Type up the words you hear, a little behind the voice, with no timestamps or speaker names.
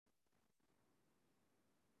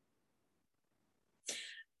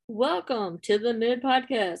Welcome to the Mid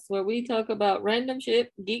Podcast, where we talk about random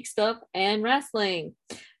shit, geek stuff, and wrestling.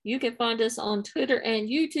 You can find us on Twitter and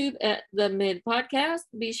YouTube at the Mid Podcast.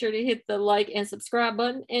 Be sure to hit the like and subscribe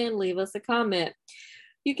button and leave us a comment.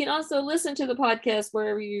 You can also listen to the podcast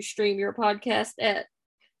wherever you stream your podcast at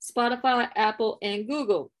Spotify, Apple, and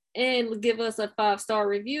Google. And give us a 5-star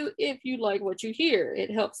review if you like what you hear.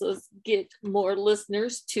 It helps us get more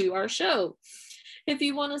listeners to our show. If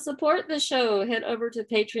you want to support the show, head over to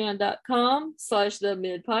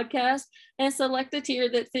patreon.com/themidpodcast and select the tier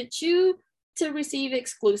that fits you to receive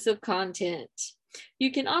exclusive content.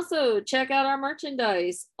 You can also check out our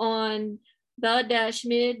merchandise on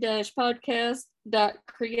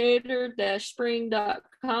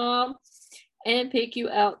the-mid-podcast.creator-spring.com and pick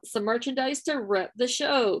you out some merchandise to rep the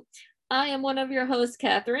show. I am one of your hosts,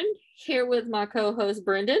 Catherine, here with my co-host,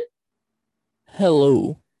 Brendan.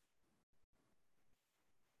 Hello.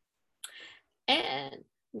 And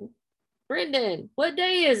Brendan, what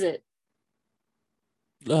day is it?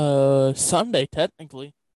 Sunday,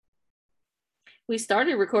 technically. We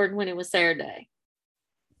started recording when it was Saturday.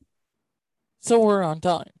 So we're on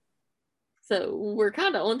time. So we're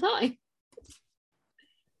kind of on time.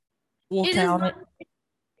 We'll count it.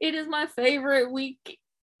 It is my favorite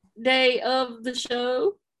weekday of the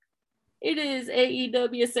show. It is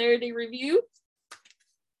AEW Saturday Review.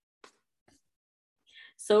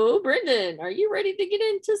 So, Brendan, are you ready to get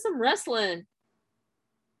into some wrestling?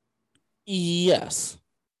 Yes.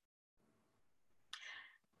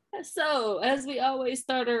 So, as we always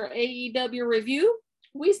start our AEW review,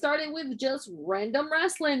 we started with just random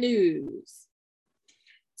wrestling news.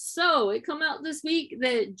 So, it come out this week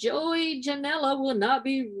that Joey Janela will not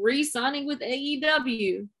be re-signing with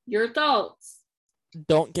AEW. Your thoughts?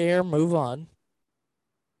 Don't care. Move on.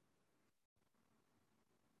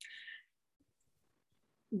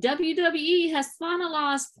 WWE has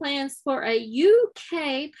finalized plans for a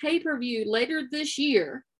UK pay-per-view later this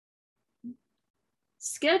year,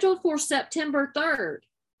 scheduled for September 3rd.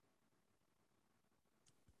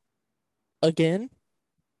 Again?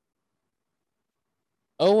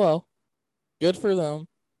 Oh well. Good for them.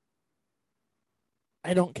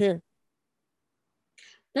 I don't care.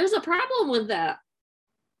 There's a problem with that.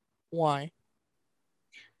 Why?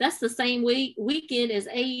 That's the same weekend as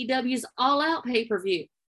AEW's All Out pay-per-view.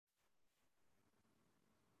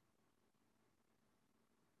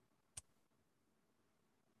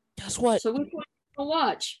 Guess what? So which one will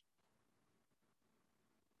watch?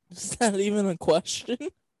 Is that even a question?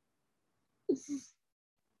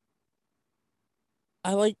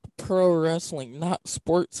 I like pro wrestling, not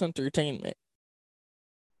sports entertainment.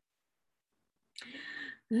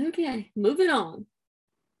 Okay, moving on.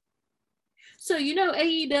 So,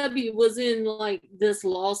 AEW was in like this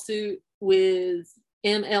lawsuit with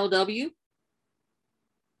MLW.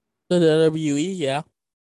 The WWE, yeah.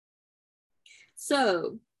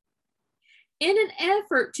 So, in an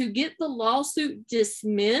effort to get the lawsuit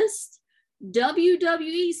dismissed,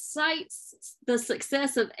 WWE cites the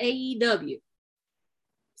success of AEW.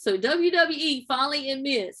 So WWE finally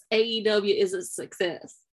admits AEW is a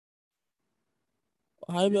success.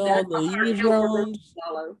 I bet all the leaves runs.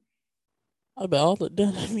 I bet all the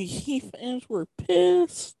WWE fans were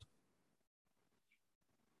pissed.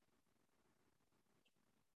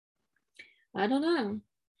 I don't know.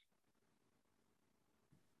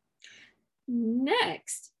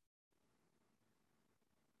 Next.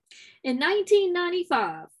 In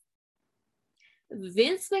 1995,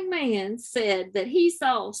 Vince McMahon said that he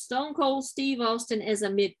saw Stone Cold Steve Austin as a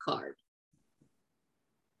mid-card.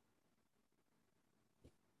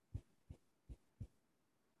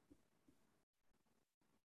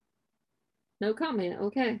 No comment,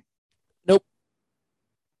 okay. Nope.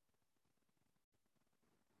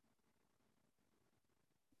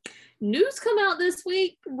 News come out this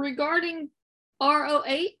week regarding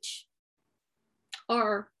ROH,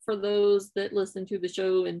 or for those that listen to the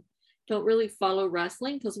show and don't really follow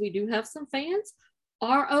wrestling, because we do have some fans,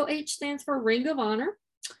 ROH stands for Ring of Honor,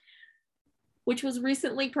 which was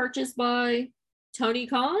recently purchased by Tony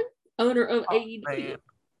Khan, owner of AEW. Man.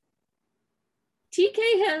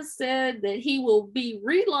 TK has said that he will be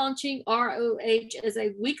relaunching ROH as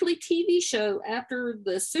a weekly TV show after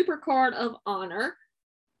the Supercard of Honor.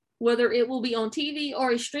 Whether it will be on TV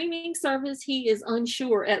or a streaming service, he is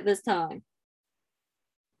unsure at this time.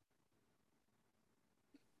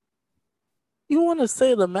 You want to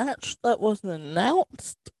say the match that wasn't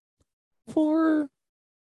announced for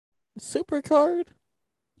Supercard?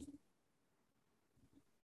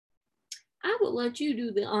 I will let you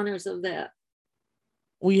do the honors of that.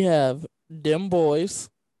 We have Dem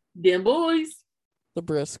Boys. Dem Boys. The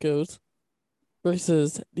Briscoes.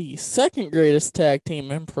 versus the second greatest tag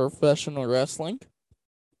team in professional wrestling.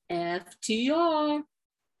 FTR.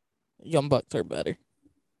 Young Bucks are better.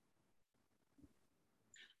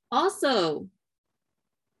 Also,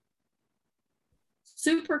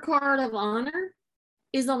 Super Card of Honor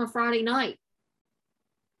is on a Friday night.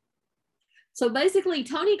 So basically,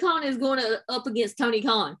 Tony Khan is going up against Tony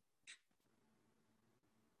Khan.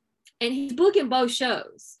 And he's booking both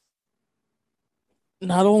shows.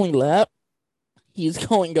 Not only that, he's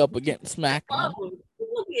going up against SmackDown. He's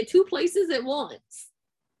looking at two places at once.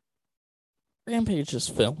 Rampage is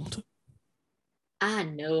filmed. I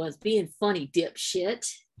know, I was being funny,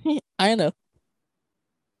 dipshit. I know.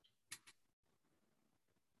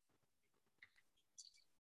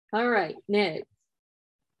 All right, next.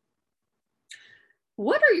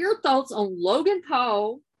 What are your thoughts on Logan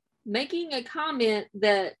Paul making a comment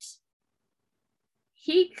that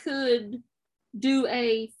he could do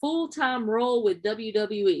a full-time role with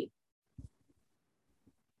WWE?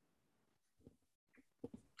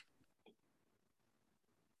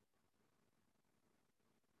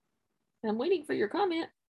 I'm waiting for your comment.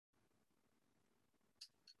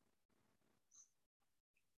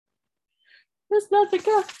 That's not the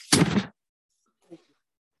comment.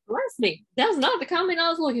 Bless me. That's not the comment I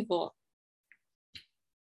was looking for.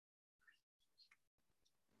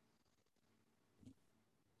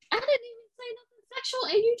 I didn't even say nothing sexual,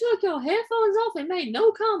 and you took your headphones off and made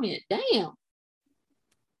no comment. Damn.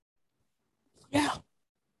 Yeah.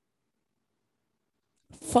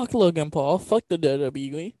 Fuck Logan Paul. Fuck the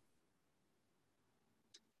WWE.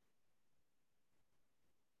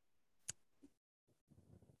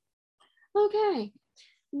 Okay.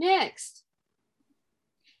 Next.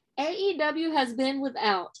 AEW has been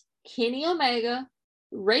without Kenny Omega,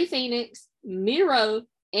 Ray Phoenix, Miro,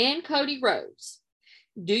 and Cody Rhodes.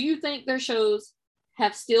 Do you think their shows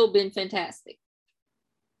have still been fantastic?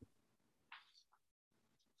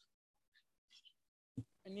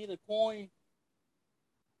 I need a coin.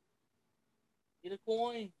 Need a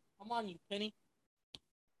coin. Come on, you penny.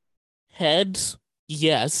 Heads?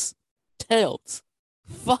 Yes. Tails?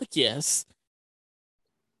 Fuck yes.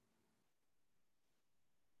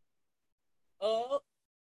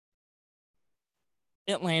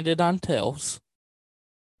 It landed on tails.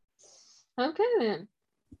 Okay, then.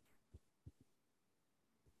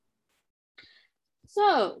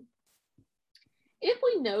 So, if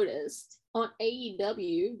we noticed on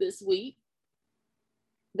AEW this week,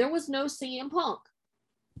 there was no CM Punk.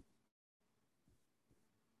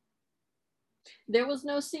 There was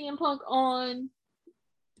no CM Punk on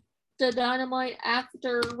the Dynamite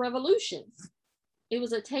after Revolution. It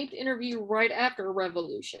was a taped interview right after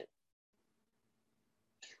Revolution.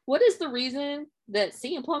 What is the reason that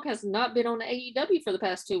CM Punk has not been on AEW for the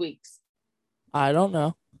past 2 weeks? I don't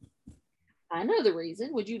know. I know the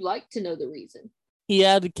reason. Would you like to know the reason? He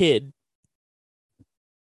had a kid.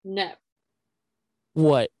 No.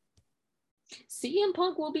 What? CM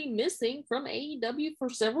Punk will be missing from AEW for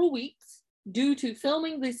several weeks due to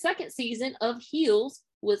filming the second season of Heels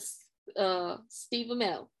with Steve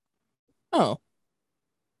Amell. Oh.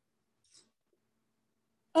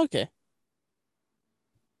 Okay.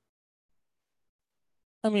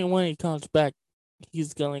 I mean, when he comes back,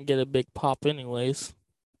 he's gonna get a big pop anyways.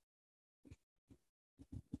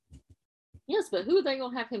 Yes, but who are they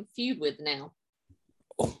gonna have him feud with now?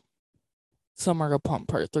 Oh. Summer of Punk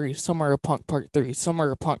Part 3, Summer of Punk Part 3,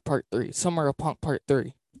 Summer of Punk Part 3, Summer of Punk Part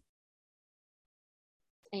 3.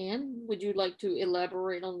 And would you like to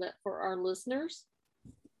elaborate on that for our listeners?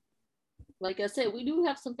 Like I said, we do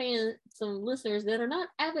have some listeners that are not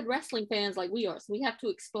avid wrestling fans like we are, so we have to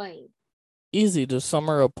explain. Easy. The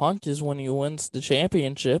Summer of Punk is when he wins the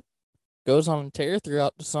championship, goes on a tear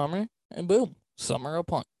throughout the summer, and boom, Summer of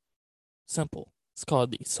Punk. Simple. It's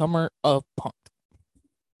called the Summer of Punk.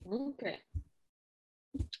 Okay.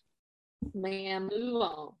 May I move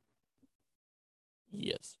on?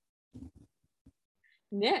 Yes.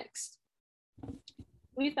 Next,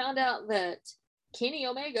 we found out that Kenny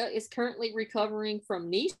Omega is currently recovering from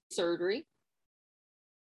knee surgery.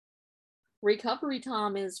 Recovery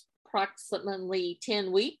time is approximately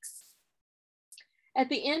 10 weeks. At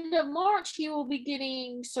the end of March, he will be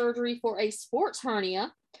getting surgery for a sports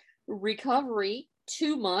hernia. Recovery,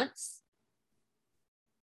 2 months.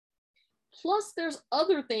 Plus, there's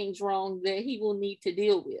other things wrong that he will need to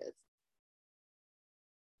deal with.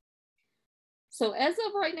 So as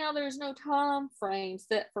of right now, there's no time frame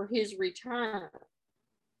set for his return.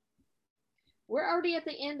 We're already at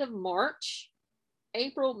the end of March,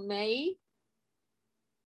 April, May.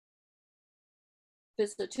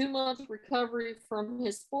 If it's a 2-month recovery from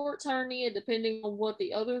his sports hernia, depending on what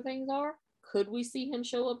the other things are, could we see him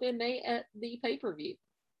show up in May at the pay-per-view?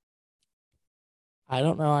 I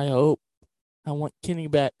don't know. I hope. I want Kenny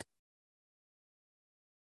back.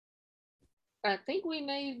 I think we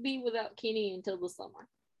may be without Kenny until the summer.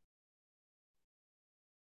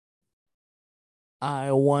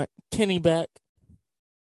 I want Kenny back.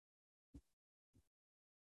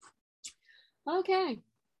 Okay.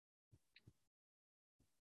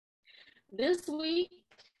 This week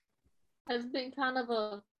has been kind of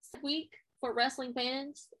a week for wrestling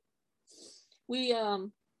fans. We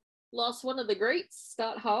lost one of the greats,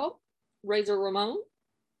 Scott Hall, Razor Ramon.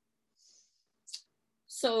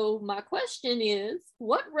 So my question is,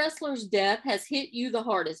 what wrestler's death has hit you the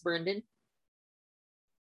hardest, Brendan?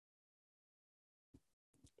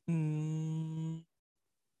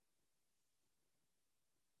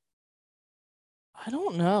 I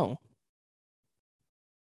don't know.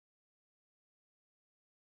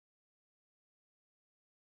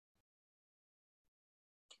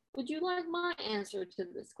 Would you like my answer to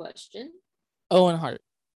this question? Owen Hart.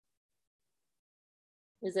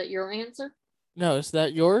 Is that your answer? No, is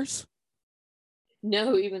that yours?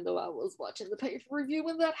 No, even though I was watching the pay-per-view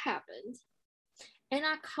when that happened. And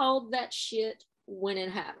I called that shit when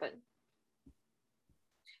it happened.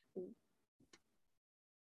 I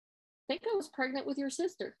think I was pregnant with your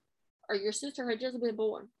sister. Or your sister had just been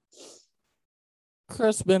born.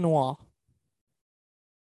 Chris Benoit.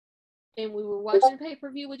 And we were watching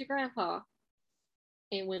pay-per-view with your grandpa.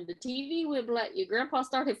 And when the TV went black, your grandpa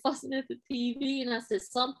started fussing at the TV, and I said,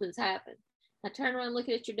 something's happened. I turned around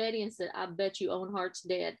looking at your daddy and said, I bet you Owen Hart's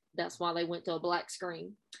dead. That's why they went to a black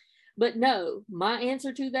screen. But no, my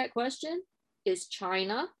answer to that question is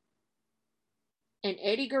China and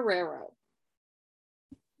Eddie Guerrero.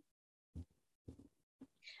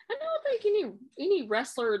 I don't think any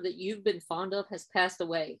wrestler that you've been fond of has passed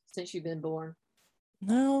away since you've been born.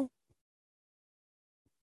 No.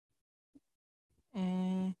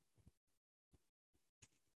 Who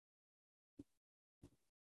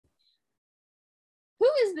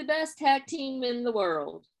is the best tag team in the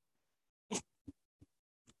world?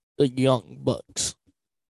 The Young Bucks.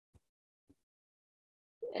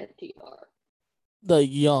 FTR. The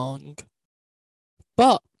Young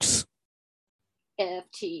Bucks.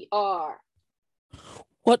 FTR.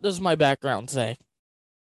 What does my background say?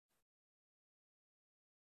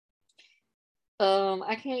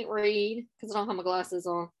 I can't read because I don't have my glasses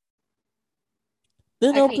on.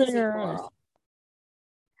 Then I open can't see your far eyes. off.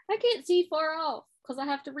 I can't see far off because I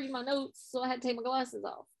have to read my notes, so I had to take my glasses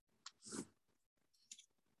off.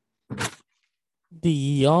 The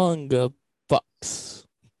Young Bucks.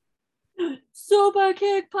 Super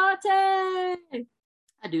kick party! I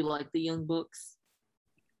do like the Young Bucks.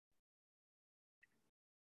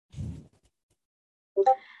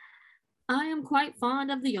 I am quite fond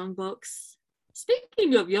of the Young Bucks.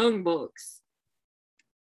 Speaking of Young Bucks,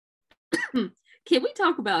 can we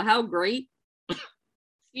talk about how great,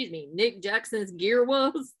 Nick Jackson's gear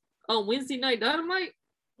was on Wednesday Night Dynamite? It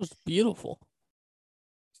was beautiful.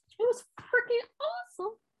 It was freaking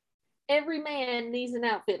awesome. Every man needs an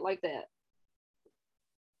outfit like that.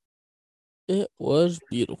 It was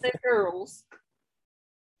beautiful. The girls.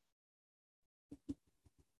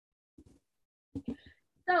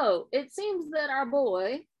 So it seems that our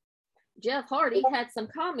boy Jeff Hardy had some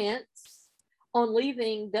comments on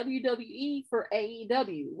leaving WWE for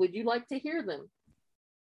AEW. Would you like to hear them?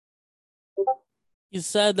 He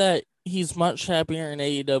said that he's much happier in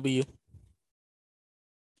AEW.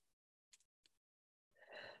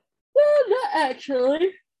 Well, not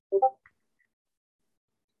actually.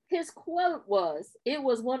 His quote was, "It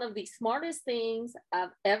was one of the smartest things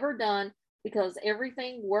I've ever done because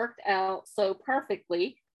everything worked out so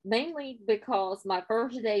perfectly, mainly because my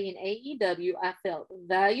first day in AEW, I felt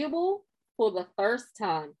valuable for the first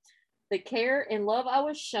time. The care and love I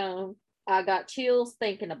was shown, I got chills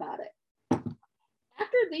thinking about it."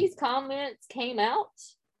 After these comments came out,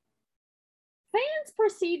 fans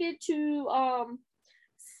proceeded to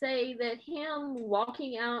say that him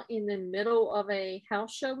walking out in the middle of a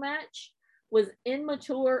house show match was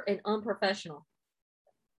immature and unprofessional.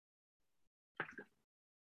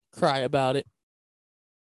 Cry about it.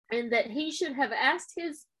 And that he should have asked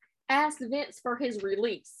Vince for his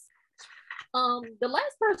release. The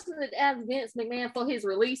last person that asked Vince McMahon for his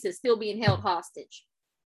release is still being held hostage.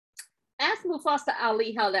 Ask Mufasa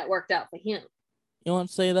Ali how that worked out for him. You want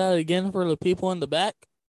to say that again for the people in the back?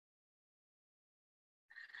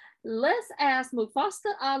 Let's ask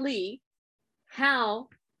Mufasa Ali how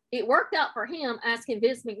it worked out for him asking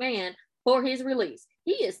Vince McMahon for his release.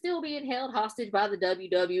 He is still being held hostage by the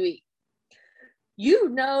WWE. You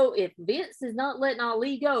know, if Vince is not letting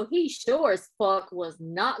Ali go, he sure as fuck was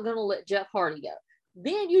not going to let Jeff Hardy go.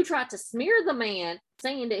 Then you try to smear the man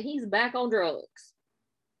saying that he's back on drugs.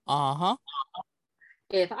 Uh-huh.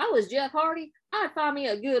 If I was Jeff Hardy, I'd find me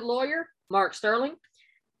a good lawyer, Mark Sterling,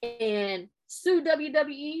 and sue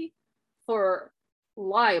WWE for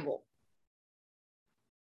libel.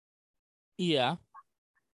 Yeah.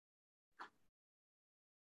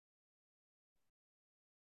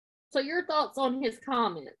 So your thoughts on his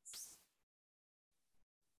comments?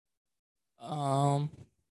 I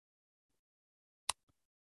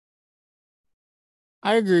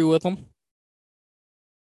agree with him.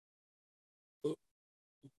 Ow.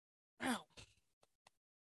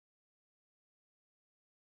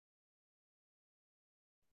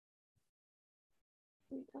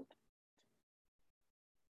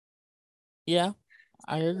 Yeah,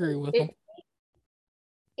 I agree with him.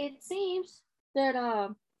 It seems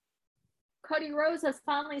that Cody Rhodes has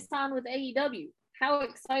finally signed with AEW. How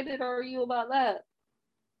excited are you about that?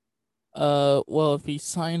 Well, if he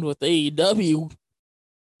signed with AEW,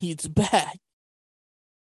 he's back.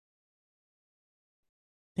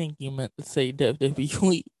 I think you meant to say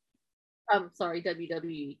WWE. I'm sorry,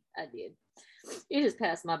 WWE. I did. It is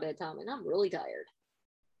past my bedtime and I'm really tired.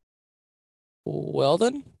 Well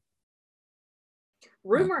then.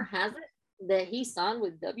 Rumor has it that he signed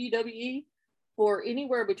with WWE for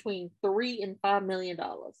anywhere between $3 and $5 million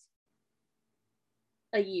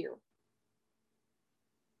a year.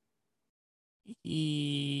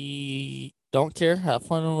 He don't care. Have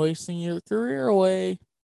fun wasting your career away.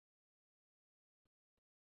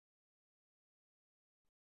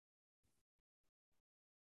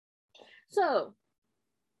 So,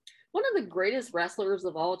 one of the greatest wrestlers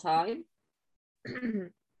of all time, the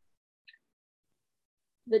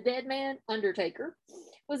dead man Undertaker,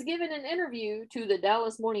 was given an interview to the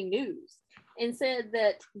Dallas Morning News and said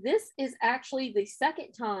that this is actually the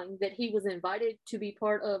second time that he was invited to be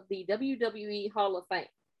part of the WWE Hall of Fame.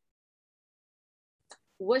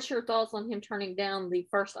 What's your thoughts on him turning down the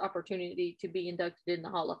first opportunity to be inducted in the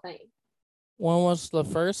Hall of Fame? When was the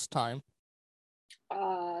first time?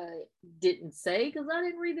 I didn't say because I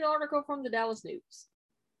didn't read the article from the Dallas News.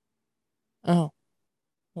 Oh.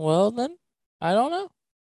 Well then, I don't know.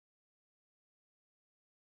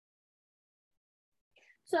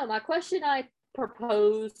 So my question I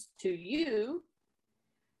propose to you,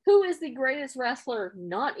 who is the greatest wrestler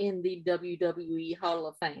not in the WWE Hall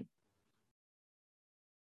of Fame?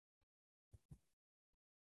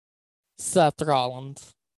 Seth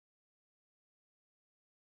Rollins.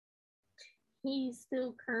 He's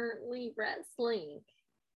still currently wrestling.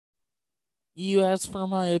 You asked for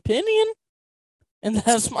my opinion, and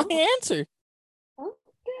that's my answer.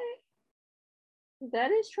 Okay.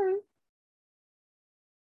 That is true.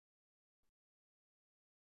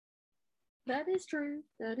 That is true.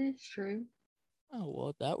 That is true. Oh,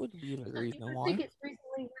 well, that would be the reason why. Tickets recently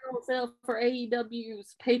went on sale for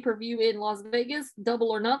AEW's pay-per-view in Las Vegas,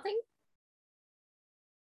 Double or Nothing.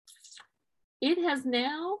 It has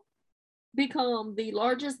now become the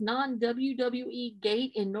largest non-WWE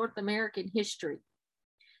gate in North American history.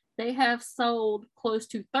 They have sold close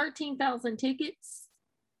to 13,000 tickets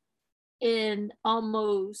in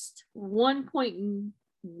almost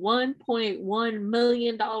 $1.1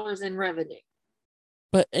 million in revenue.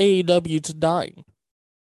 But AEW's dying.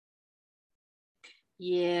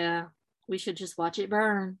 Yeah, we should just watch it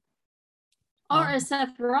burn. Or as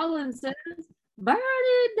Seth Rollins says, burn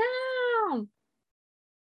it down.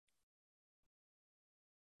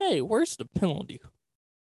 Hey, where's the penalty?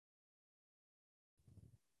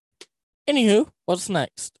 Anywho, what's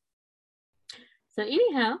next? So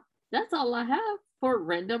anyhow, that's all I have for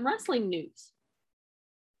random wrestling news.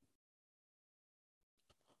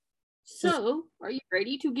 So, are you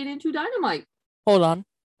ready to get into Dynamite? Hold on.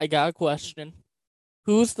 I got a question.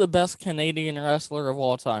 Who's the best Canadian wrestler of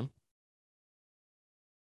all time?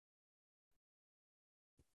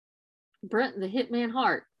 Brent the Hitman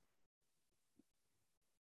Hart.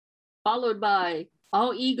 Followed by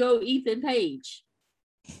All Ego Ethan Page.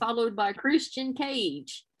 Followed by Christian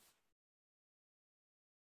Cage.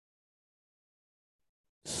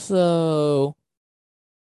 So,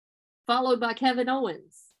 followed by Kevin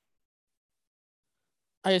Owens.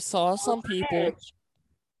 I saw some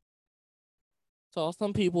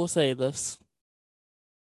people say this.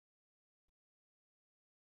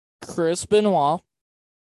 Chris Benoit,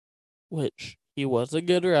 which he was a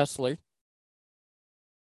good wrestler.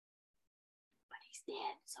 But he's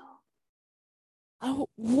dead, so. I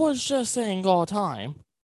was just saying all time.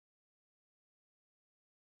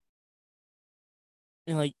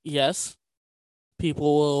 And like, yes,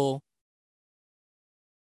 people will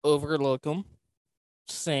overlook him,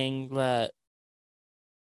 saying that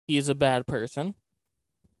he's a bad person.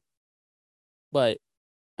 But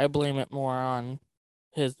I blame it more on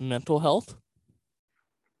his mental health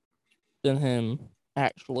than him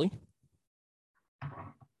actually.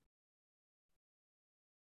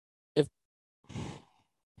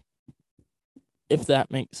 If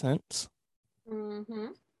that makes sense. Mm-hmm.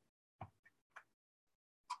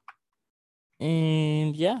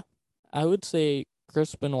 And yeah, I would say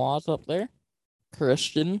Chris Benoit's up there.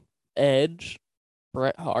 Christian, Edge,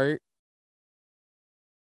 Bret Hart.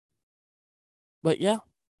 But yeah.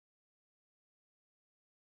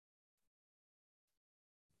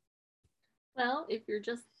 Well, if you're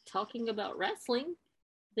just talking about wrestling,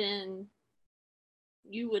 then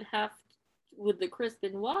you would have, with the Chris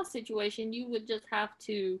Benoit situation, you would just have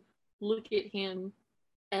to look at him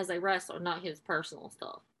as a wrestler, not his personal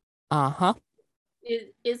stuff. Uh-huh.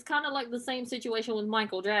 It's kind of like the same situation with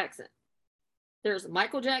Michael Jackson. There's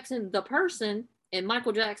Michael Jackson, the person, and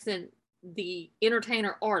Michael Jackson, the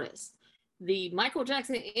entertainer artist. The Michael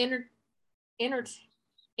Jackson enter,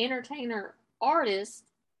 entertainer artist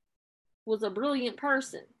was a brilliant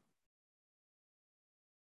person.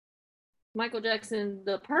 Michael Jackson,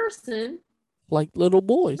 the person, Like little may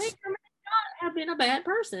boys. or may not have been a bad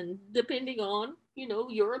person, depending on,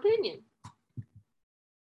 your opinion.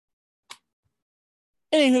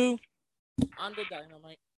 Anywho, on to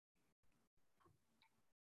Dynamite.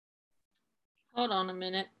 Hold on a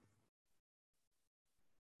minute.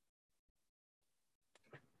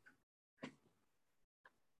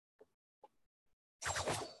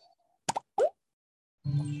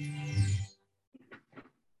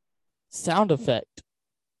 Sound effect.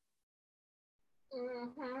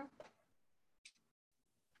 Mm-hmm.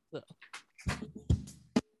 So,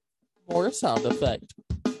 more sound effect.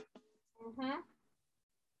 Mm-hmm.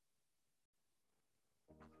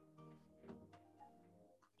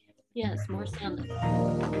 Yes, more sound.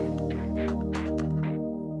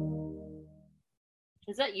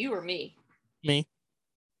 Is that you or me? Me.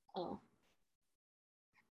 Oh.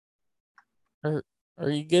 Are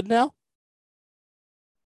you good now?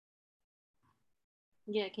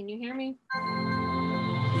 Yeah, can you hear me?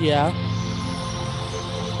 Yeah.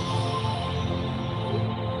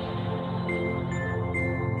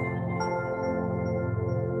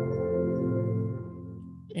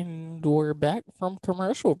 And we're back from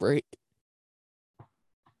commercial break.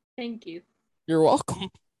 Thank you. You're welcome.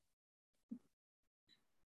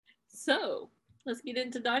 So, let's get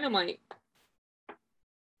into Dynamite.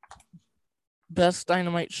 Best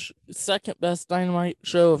Dynamite, second best Dynamite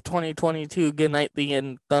show of 2022. Good night, the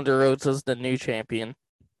end. Thunder Rosa's the new champion.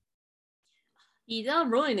 You done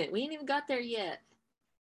ruined it. We ain't even got there yet.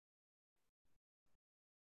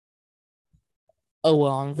 Oh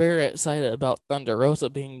well, I'm very excited about Thunder Rosa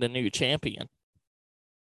being the new champion.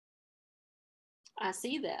 I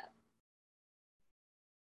see that.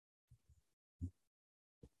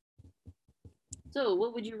 So,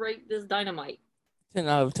 what would you rate this Dynamite? 10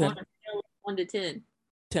 out of 10. On a scale of 1 to 10.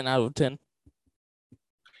 10 out of 10.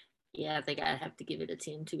 Yeah, I think I'd have to give it a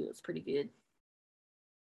 10 too. It's pretty good.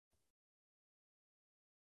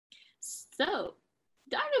 So,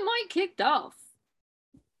 Dynamite kicked off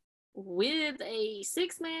with a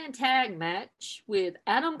 6-man tag match with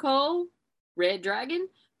Adam Cole, Red Dragon,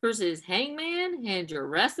 versus Hangman and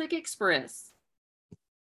Jurassic Express.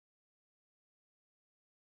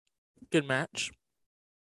 Good match.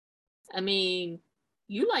 I mean,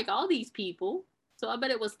 you like all these people, so I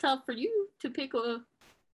bet it was tough for you to pick a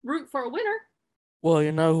root for a winner. Well,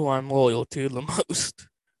 you know who I'm loyal to the most.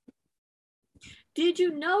 Did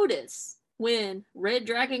you notice when Red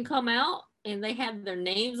Dragon come out and they had their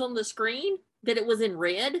names on the screen that it was in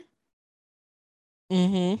red?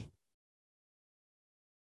 Mm-hmm.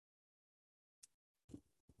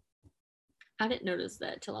 I didn't notice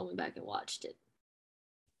that till I went back and watched it.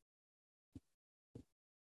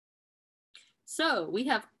 So we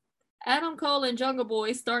have Adam Cole and Jungle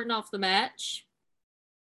Boy starting off the match.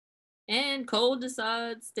 And Cole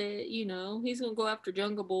decides that, he's going to go after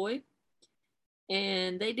Jungle Boy.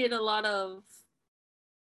 And they did a lot of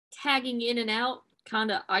tagging in and out,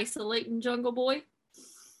 kind of isolating Jungle Boy,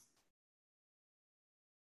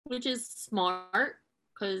 which is smart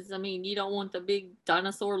because, I mean, you don't want the big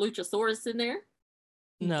dinosaur Luchasaurus in there.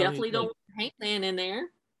 No, Definitely don't want Hangman in there.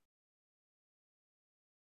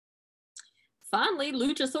 Finally,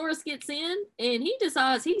 Luchasaurus gets in and he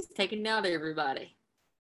decides he's taking out everybody.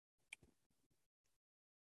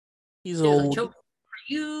 He's There's old. a choke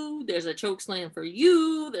for you. There's a choke slam for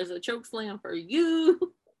you. There's a choke slam for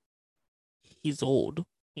you. He's old.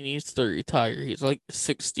 He needs to retire. He's like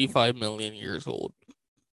 65 million years old.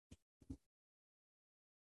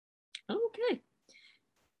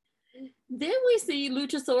 Then we see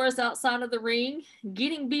Luchasaurus outside of the ring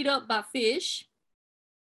getting beat up by Fish.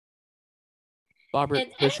 Bobby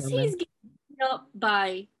And as Fisherman. he's getting beat up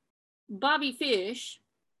by Bobby Fish,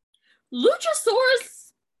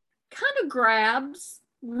 Luchasaurus kind of grabs,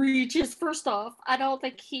 reaches for stuff. I don't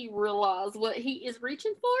think he realized what he is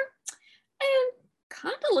reaching for. And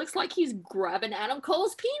kind of looks like he's grabbing Adam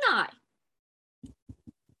Cole's peni.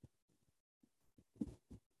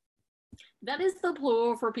 That is the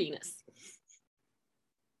plural for penis.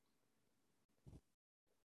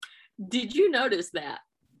 Did you notice that?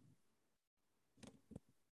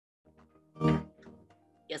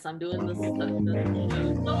 Yes, I'm doing this.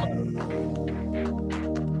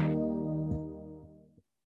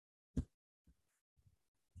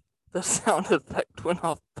 The sound effect went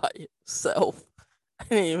off by itself. I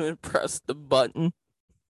didn't even press the button.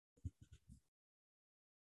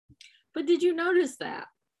 But did you notice that?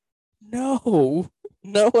 No,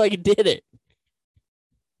 I didn't.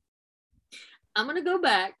 I'm going to go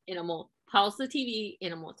back and I'm going to pause the TV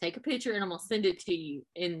and I'm going to take a picture and I'm going to send it to you.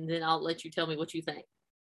 And then I'll let you tell me what you think.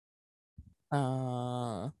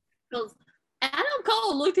 Because Adam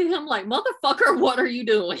Cole looked at him like, motherfucker, what are you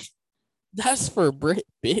doing? That's for Brit,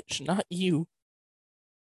 bitch, not you.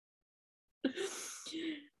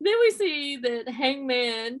 Then we see that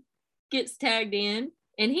Hangman gets tagged in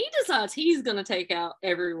and he decides he's going to take out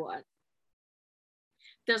everyone.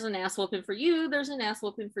 There's an ass whooping for you, there's an ass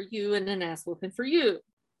whooping for you, and an ass whooping for you.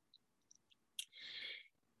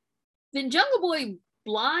 Then Jungle Boy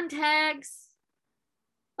blind tags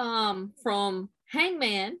from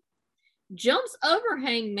Hangman, jumps over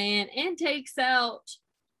Hangman, and takes out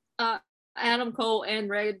Adam Cole and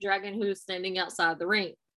Red Dragon, who's standing outside the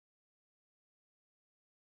ring.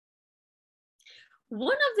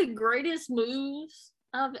 One of the greatest moves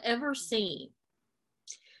I've ever seen.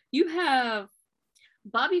 You have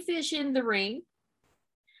Bobby Fish in the ring,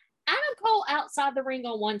 Adam Cole outside the ring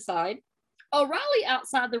on one side, O'Reilly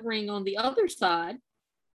outside the ring on the other side,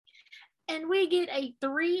 and we get a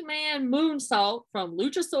 3-man moonsault from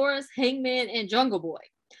Luchasaurus, Hangman, and Jungle Boy.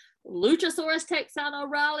 Luchasaurus takes out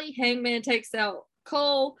O'Reilly, Hangman takes out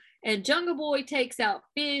Cole, and Jungle Boy takes out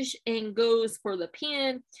Fish and goes for the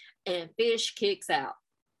pin, and Fish kicks out.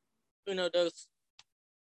 Uno, dos.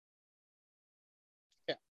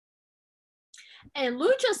 Yeah. And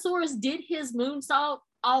Luchasaurus did his moonsault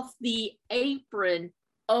off the apron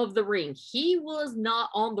of the ring. He was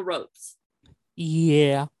not on the ropes.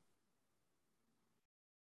 Yeah.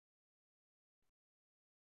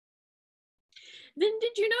 Then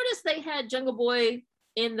did you notice they had Jungle Boy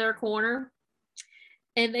in their corner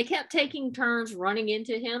and they kept taking turns running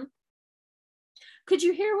into him? Could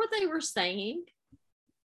you hear what they were saying?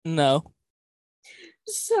 No.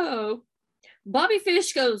 So Bobby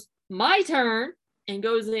Fish goes, my turn, and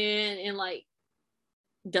goes in and like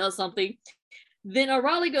does something. Then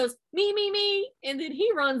O'Reilly goes, me, and then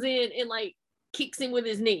he runs in and like kicks him with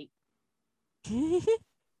his knee.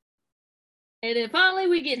 And then finally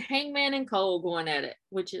we get Hangman and Cole going at it,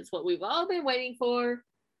 which is what we've all been waiting for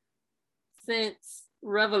since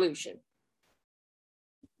Revolution.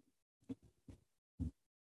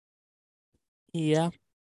 Yeah.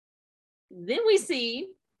 Then we see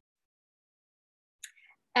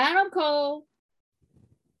Adam Cole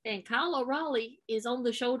and Kyle O'Reilly is on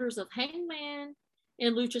the shoulders of Hangman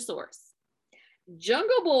and Luchasaurus.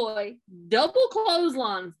 Jungle Boy double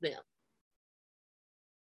clotheslines them.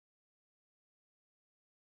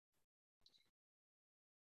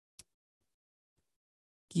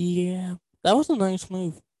 Yeah. That was a nice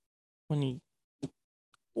move. When he...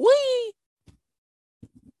 Whee!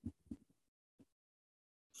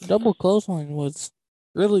 Double clothesline was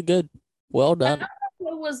really good. Well done.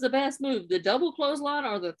 What was the best move? The double clothesline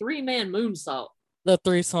or the 3-man moonsault? The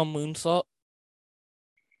threesome moonsault.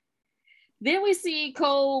 Then we see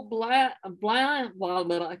Cole blind,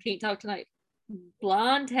 I can't talk tonight.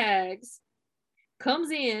 Blind tags, comes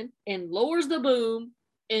in and lowers the boom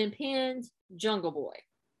and pins Jungle Boy.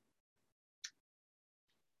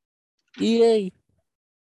 Yay.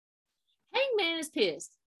 Hangman is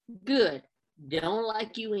pissed. Good. Don't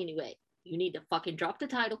like you anyway. You need to fucking drop the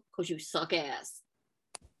title because you suck ass.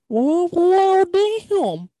 Well,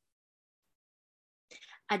 damn.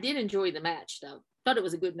 I did enjoy the match, though. Thought it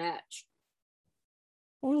was a good match.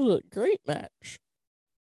 It was a great match.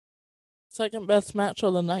 Second best match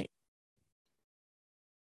of the night.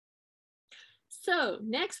 So,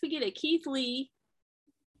 next we get a Keith Lee,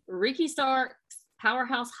 Ricky Starks,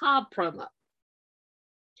 Powerhouse Hobb promo.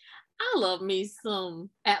 I love me some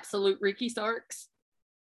absolute Ricky Starks.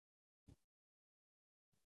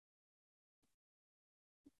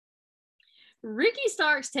 Ricky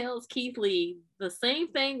Starks tells Keith Lee the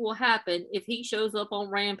same thing will happen if he shows up on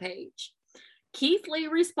Rampage. Keith Lee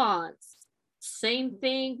responds, same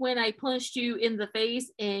thing when I punched you in the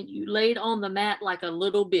face and you laid on the mat like a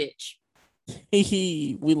little bitch.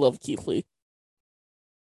 We love Keith Lee.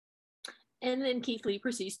 And then Keith Lee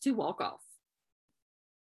proceeds to walk off.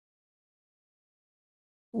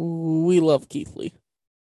 We love Keith Lee.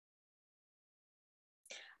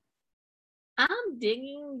 I'm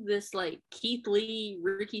digging this like Keith Lee,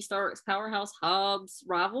 Ricky Starks, Powerhouse Hobbs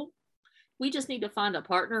rival. We just need to find a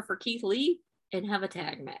partner for Keith Lee and have a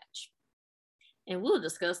tag match. And we'll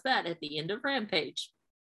discuss that at the end of Rampage.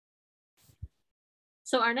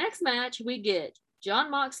 So our next match, we get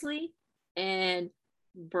Jon Moxley and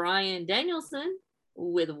Bryan Danielson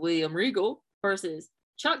with William Regal versus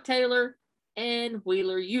Chuck Taylor and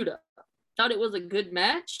Wheeler Yuta. Thought it was a good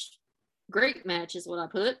match. Great match is what I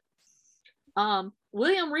put.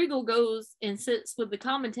 William Regal goes and sits with the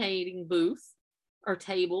commentating booth or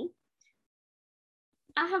table.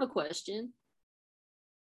 I have a question.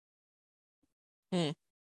 Can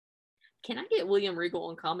I get William Regal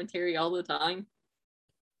on commentary all the time?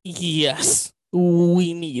 Yes,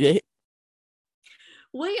 we need it.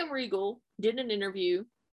 William Regal did an interview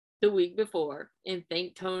the week before and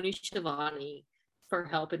thanked Tony Schiavone for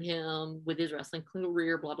helping him with his wrestling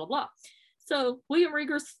career, blah, blah, blah. So William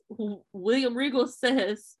Regal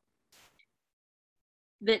says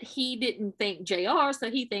that he didn't thank JR,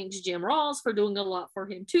 so he thanks Jim Ross for doing a lot for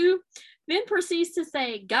him too. Then proceeds to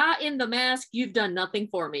say, "Guy in the mask, you've done nothing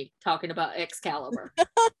for me," talking about Excalibur.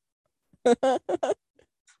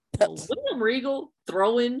 William Regal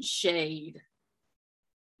throwing shade.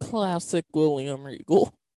 Classic William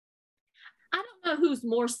Regal. I don't know who's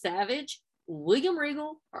more savage, William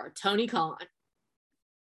Regal or Tony Khan.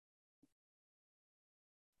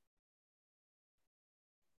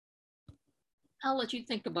 I'll let you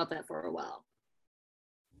think about that for a while.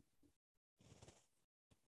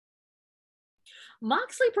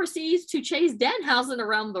 Moxley proceeds to chase Danhausen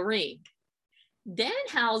around the ring.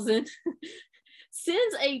 Danhausen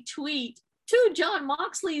sends a tweet to Jon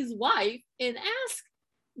Moxley's wife and asks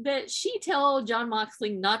that she tell Jon Moxley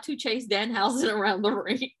not to chase Danhausen around the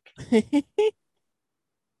ring.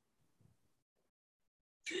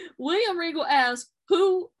 William Regal asks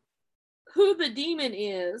who the demon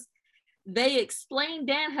is. They explain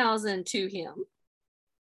Danhausen to him.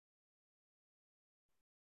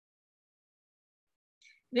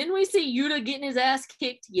 Then we see Yuta getting his ass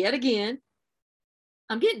kicked yet again.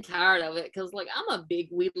 I'm getting tired of it because, like, I'm a big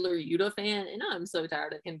Wheeler Yuta fan, and I'm so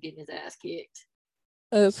tired of him getting his ass kicked.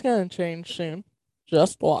 It's gonna change soon.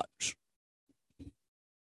 Just watch.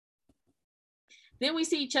 Then we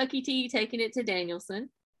see Chucky T taking it to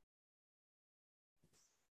Danielson.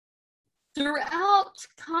 Throughout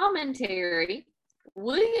commentary,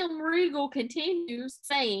 William Regal continues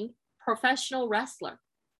saying professional wrestler.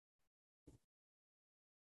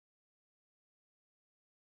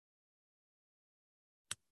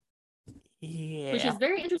 Yeah. Which is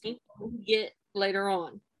very interesting when we get later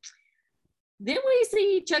on. Then we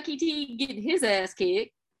see Chucky T getting his ass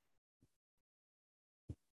kicked.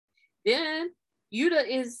 Then Yuta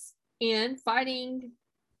is in fighting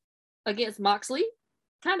against Moxley,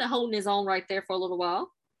 kind of holding his own right there for a little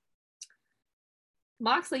while.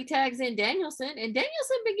 Moxley tags in Danielson, and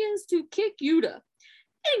Danielson begins to kick Yuta.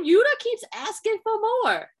 And Yuta keeps asking for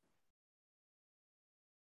more.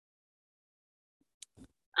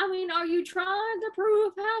 I mean, are you trying to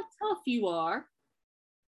prove how tough you are?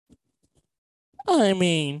 I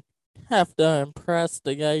mean, have to impress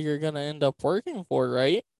the guy you're gonna end up working for,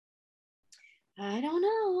 right? I don't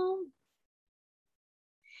know.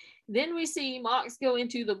 Then we see Mox go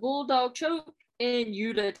into the Bulldog choke and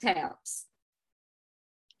Yuta taps.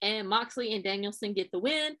 And Moxley and Danielson get the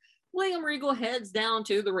win. William Regal heads down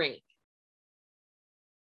to the ring.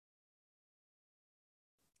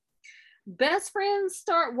 Best friends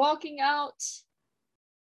start walking out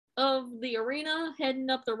of the arena, heading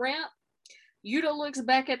up the ramp. Yuta looks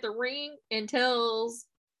back at the ring and tells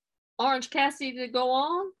Orange Cassidy to go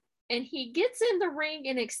on. And he gets in the ring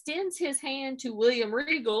and extends his hand to William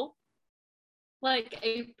Regal like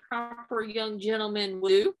a proper young gentleman would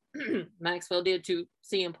do. Maxwell did to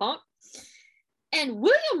CM Punk. And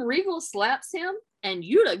William Regal slaps him, and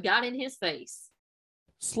Yuta got in his face.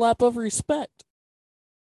 Slap of respect.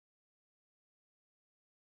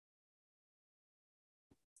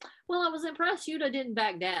 Well, I was impressed Yuta didn't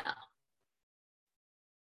back down.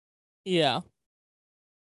 Yeah.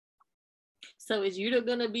 So is Yuta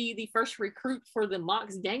going to be the first recruit for the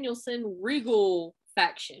Mox Danielson Regal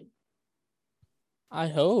faction? I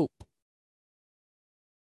hope.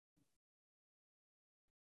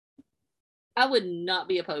 I would not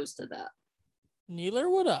be opposed to that. Neither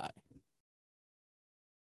would I.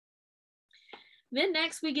 Then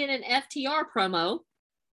next we get an FTR promo.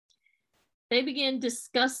 They begin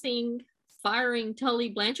discussing firing Tully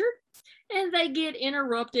Blanchard, and they get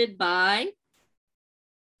interrupted by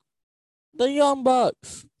the Young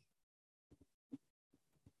Bucks.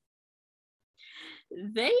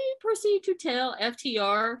 They proceed to tell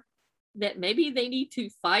FTR that maybe they need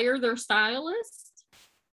to fire their stylist.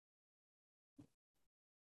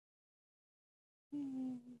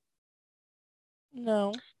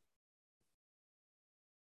 No.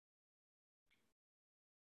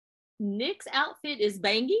 Nick's outfit is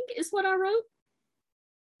banging, is what I wrote.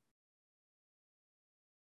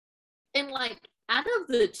 And like, out of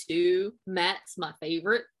the two, Matt's my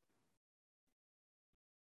favorite.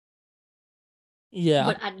 Yeah.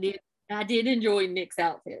 But I did enjoy Nick's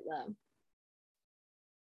outfit though.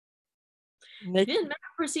 Then Matt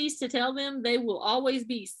proceeds to tell them they will always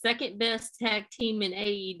be second best tag team in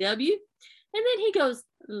AEW. And then he goes,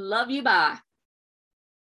 "Love you, bye."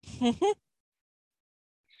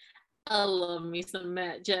 I love me some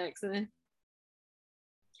Matt Jackson.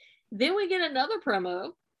 Then we get another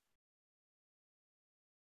promo,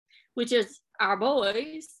 which is our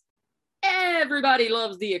boys. Everybody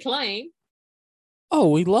loves the Acclaim. Oh,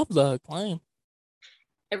 we love the Acclaim.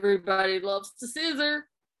 Everybody loves to scissor.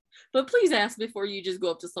 But please ask before you just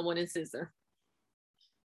go up to someone and scissor.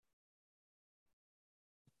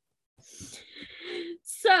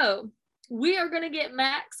 So we are going to get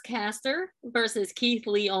Max Caster versus Keith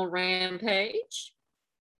Lee on Rampage.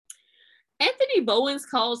 Anthony Bowens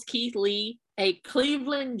calls Keith Lee a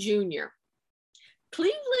Cleveland Jr.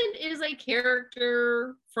 Cleveland is a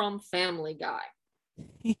character from Family Guy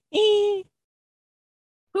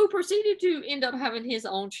who proceeded to end up having his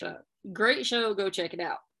own show. Great show. Go check it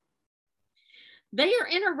out. They are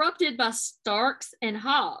interrupted by Starks and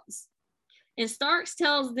Hobbs. And Starks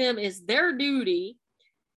tells them it's their duty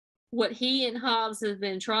what he and Hobbs have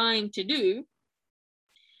been trying to do,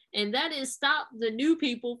 and that is stop the new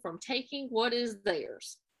people from taking what is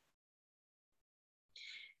theirs.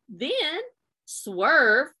 Then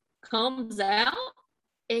Swerve comes out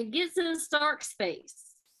and gets in Stark's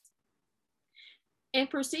face and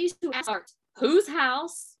proceeds to ask Starks, whose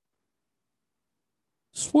house?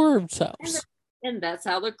 Swerve's house. And that's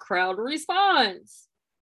how the crowd responds.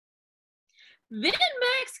 Then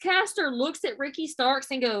Max Caster looks at Ricky Starks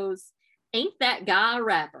and goes, "Ain't that guy a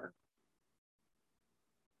rapper?"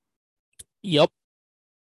 Yep.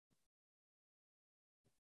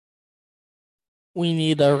 We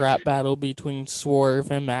need a rap battle between Swerve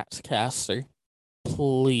and Max Caster.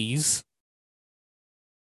 Please.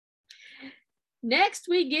 Next,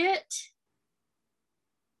 we get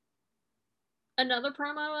another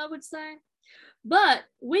promo, I would say. But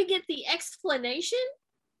we get the explanation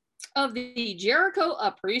of the Jericho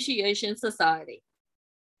Appreciation Society.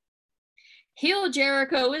 Heel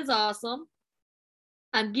Jericho is awesome.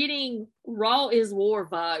 I'm getting Raw is War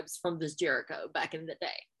vibes from this Jericho back in the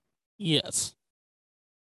day. Yes.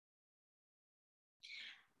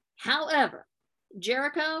 However,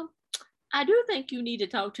 Jericho, I do think you need to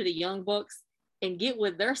talk to the Young Bucks and get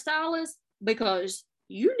with their stylist because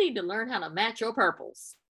you need to learn how to match your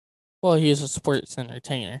purples. Well, he's a sports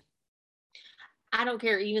entertainer. I don't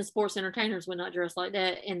care. Even sports entertainers would not dress like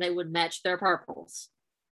that, and they would match their purples.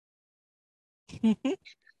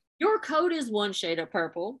 Your coat is one shade of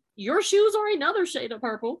purple. Your shoes are another shade of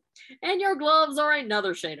purple. And your gloves are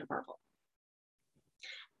another shade of purple.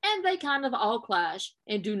 And they kind of all clash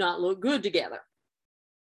and do not look good together.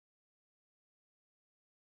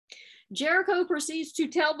 Jericho proceeds to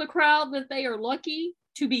tell the crowd that they are lucky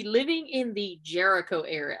to be living in the Jericho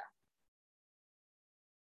era.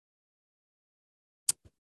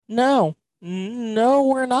 No,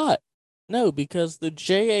 we're not. No, because the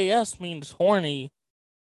JAS means horny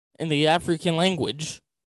in the African language.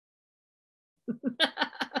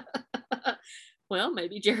 Well,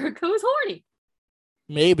 maybe Jericho is horny.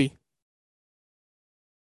 Maybe.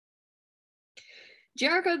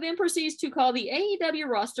 Jericho then proceeds to call the AEW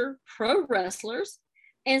roster pro wrestlers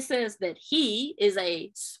and says that he is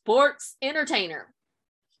a sports entertainer.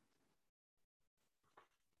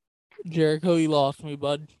 Jericho, you lost me,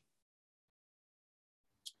 bud.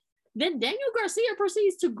 Then Daniel Garcia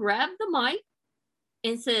proceeds to grab the mic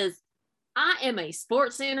and says, "I am a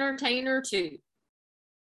sports entertainer too."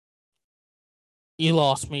 You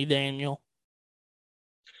lost me, Daniel.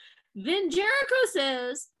 Then Jericho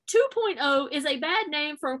says 2.0 is a bad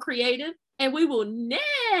name from creative and we will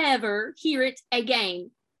never hear it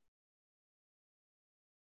again.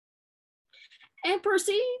 And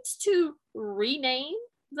proceeds to rename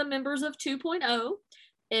the members of 2.0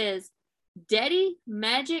 is Daddy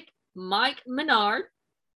Magic Mike Menard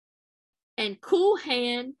and Cool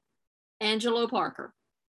Hand Angelo Parker.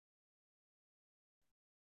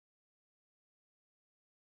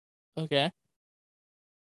 Okay.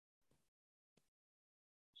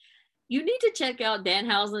 You need to check out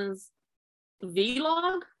Danhausen's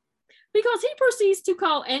vlog because he proceeds to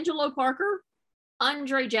call Angelo Parker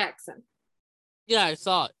Andre Jackson. Yeah, I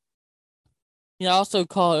saw it. He also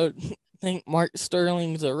called, I think Mark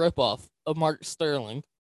Sterling's a ripoff of Mark Sterling.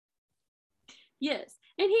 Yes,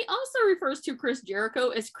 and he also refers to Chris Jericho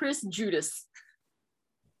as Chris Judas.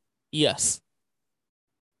 Yes.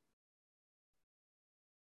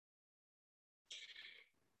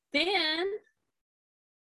 Then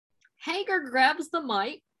Hager grabs the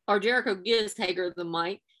mic, or Jericho gives Hager the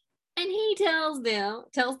mic, and he tells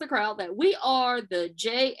the crowd that we are the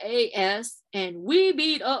JAS and we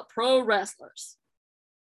beat up pro wrestlers.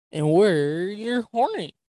 And you're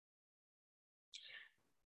horny.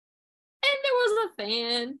 And there was a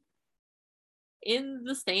fan in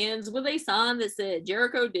the stands with a sign that said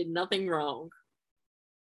Jericho did nothing wrong.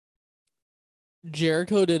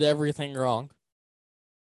 Jericho did everything wrong.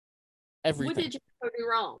 Everything. What did Jericho do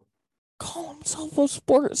wrong? Call himself a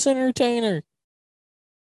sports entertainer.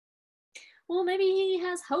 Well, maybe he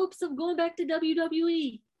has hopes of going back to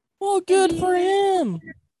WWE. Well, good for him.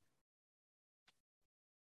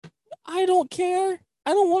 I don't care.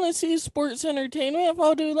 I don't want to see sports entertainment. If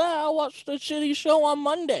I'll do that, I'll watch the shitty show on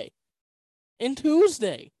Monday and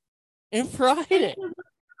Tuesday and Friday. And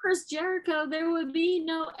Chris Jericho, there would be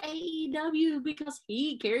no AEW because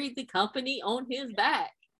he carried the company on his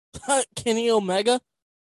back. Kenny Omega?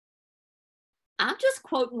 I'm just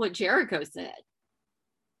quoting what Jericho said.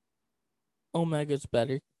 Omega's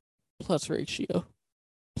better. Plus ratio.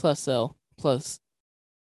 Plus L. Plus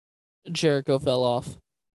Jericho fell off.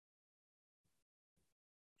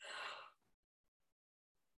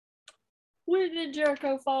 When did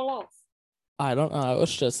Jericho fall off? I don't know. I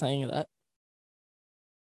was just saying that.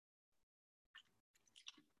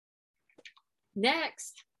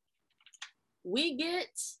 Next, we get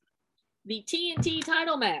the TNT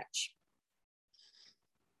title match.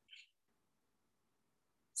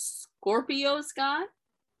 Scorpio Sky,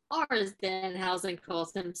 or as Danhausen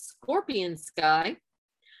calls him, Scorpion Sky,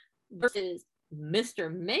 versus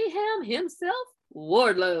Mr. Mayhem himself,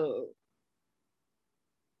 Wardlow.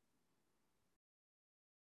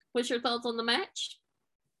 What's your thoughts on the match?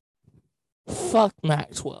 Fuck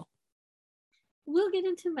Maxwell. We'll get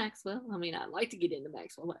into Maxwell. I mean, I'd like to get into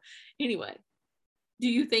Maxwell. But anyway, do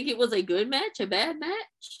you think it was a good match, a bad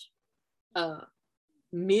match,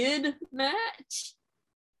 mid match,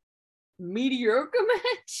 mediocre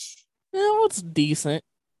match? Yeah, it's decent.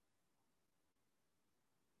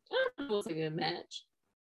 I thought it was a good match.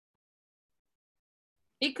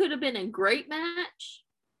 It could have been a great match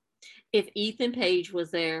if Ethan Page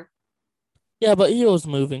was there. Yeah, but he was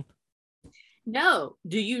moving. No.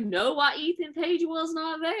 Do you know why Ethan Page was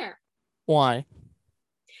not there? Why?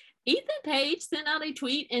 Ethan Page sent out a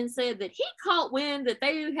tweet and said that he caught wind that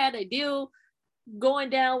they had a deal going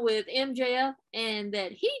down with MJF and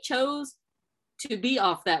that he chose to be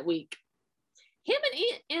off that week. Him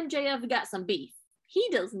and MJF got some beef. He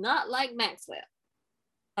does not like Maxwell.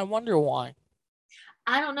 I wonder why.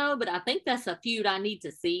 I don't know, but I think that's a feud I need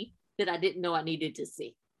to see that I didn't know I needed to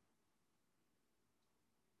see.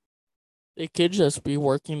 They could just be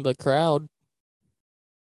working the crowd.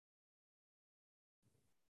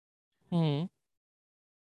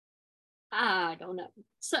 I don't know.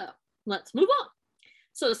 So let's move on.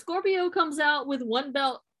 So Scorpio comes out with one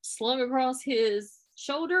belt slung across his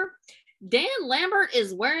shoulder. Dan Lambert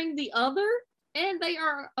is wearing the other, and they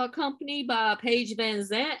are accompanied by Paige Van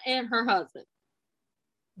Zant and her husband.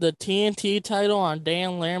 The TNT title on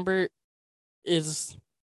Dan Lambert is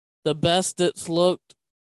the best it's looked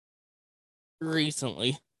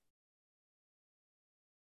recently.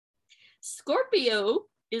 Scorpio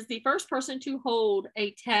is the first person to hold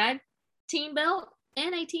a tag team belt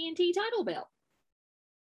and a TNT title belt.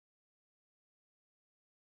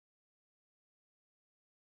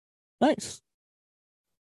 Nice.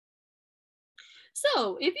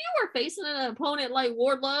 So, if you were facing an opponent like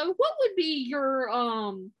Wardlow, what would be your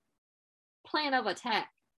plan of attack?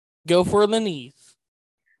 Go for the knees.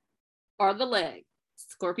 Or the leg.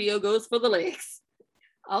 Scorpio goes for the legs.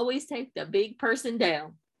 Always take the big person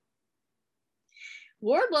down.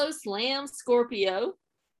 Wardlow slams Scorpio.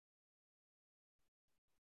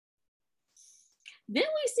 Then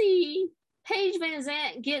we see Paige Van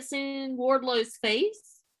Zant gets in Wardlow's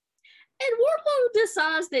face. And Wardlow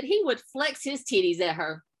decides that he would flex his titties at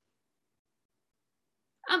her.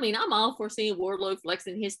 I mean, I'm all for seeing Wardlow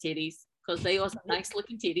flexing his titties because they are some nice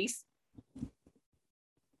looking titties.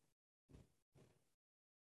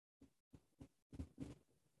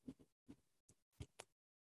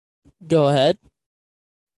 Go ahead.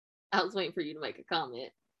 I was waiting for you to make a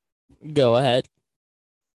comment. Go ahead.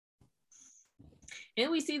 And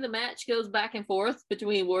we see the match goes back and forth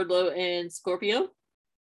between Wardlow and Scorpio.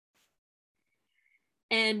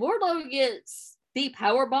 And Wardlow gets the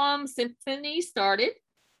Powerbomb Symphony started.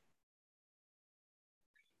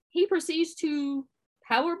 He proceeds to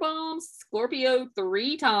Powerbomb Scorpio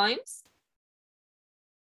 3 times.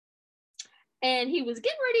 And he was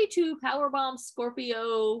getting ready to Powerbomb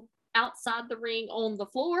Scorpio outside the ring on the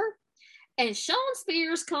floor. And Shawn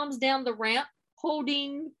Spears comes down the ramp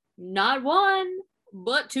holding not one,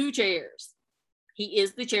 but 2 chairs. He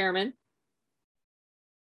is the chairman.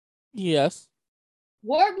 Yes.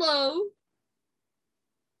 Wardlow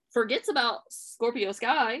forgets about Scorpio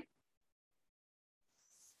Sky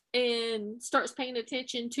and starts paying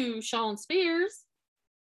attention to Shawn Spears.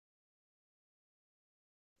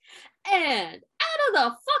 And out of the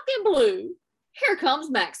fucking blue, here comes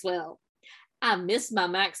Maxwell. I miss my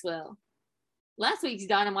Maxwell. Last week's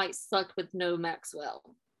Dynamite sucked with no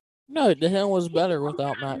Maxwell. No, the hell was better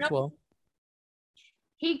without Maxwell.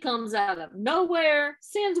 He comes out of nowhere,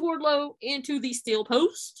 sends Wardlow into the steel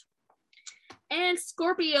post, and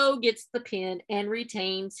Scorpio gets the pin and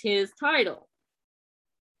retains his title.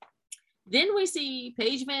 Then we see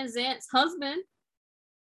Paige Van Zant's husband.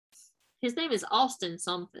 His name is Austin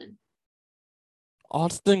something.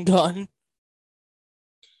 Austin Gunn.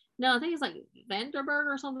 No, I think it's like Vanderberg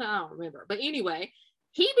or something. I don't remember. But anyway,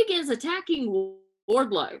 he begins attacking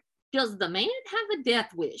Wardlow. Does the man have a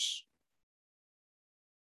death wish?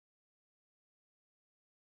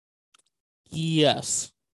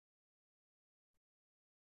 Yes.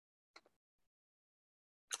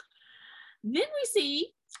 Then we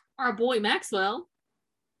see our boy Maxwell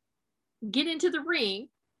get into the ring.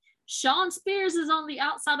 Shawn Spears is on the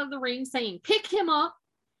outside of the ring saying, pick him up.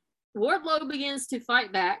 Wardlow begins to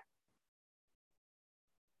fight back.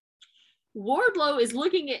 Wardlow is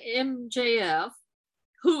looking at MJF,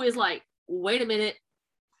 who is like, wait a minute.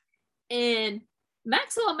 And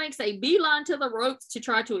Maxwell makes a beeline to the ropes to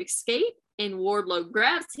try to escape, and Wardlow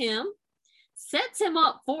grabs him, sets him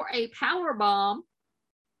up for a power bomb,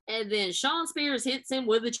 and then Shawn Spears hits him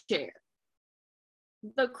with a chair.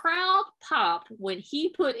 The crowd popped when he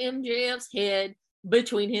put MJF's head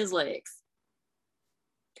between his legs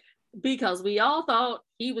because we all thought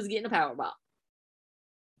he was getting a power bomb.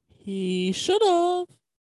 He should have.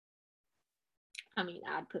 I mean,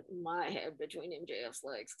 I'd put my head between MJF's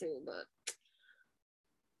legs too, but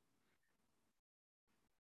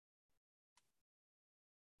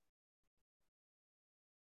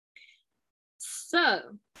so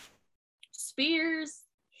Spears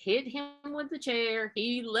hit him with the chair.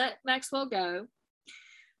 He let Maxwell go.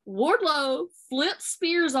 Wardlow flips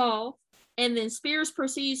Spears off, and then Spears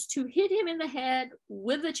proceeds to hit him in the head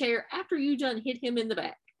with the chair after you done hit him in the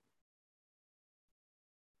back.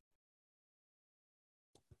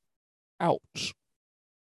 Ouch.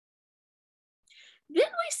 Then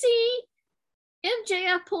we see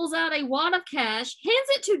MJF pulls out a wad of cash, hands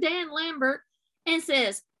it to Dan Lambert, and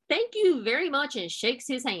says, thank you very much, and shakes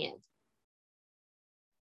his hand.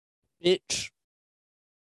 Bitch.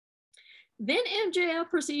 Then MJF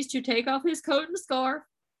proceeds to take off his coat and scarf,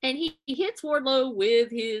 and he hits Wardlow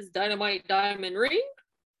with his Dynamite Diamond ring.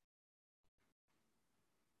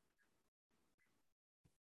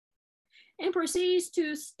 And proceeds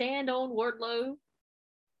to stand on Wardlow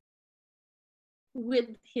with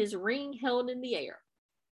his ring held in the air.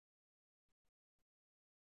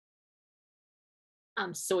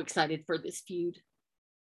 I'm so excited for this feud.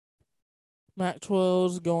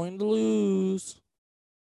 Maxwell's going to lose.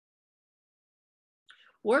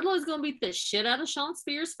 Wardlow's going to beat the shit out of Shawn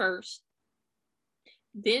Spears first.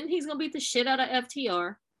 Then he's going to beat the shit out of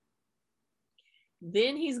FTR.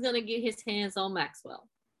 Then he's going to get his hands on Maxwell.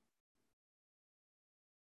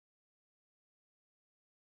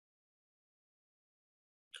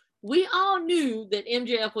 We all knew that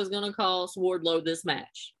MJF was going to cost Wardlow this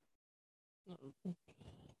match.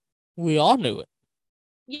 We all knew it.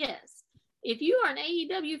 Yes. If you are an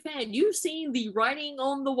AEW fan, you've seen the writing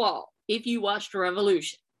on the wall if you watched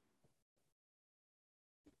Revolution.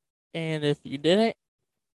 And if you didn't,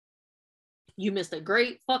 you missed a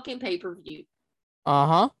great fucking pay-per-view.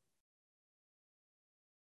 Uh-huh.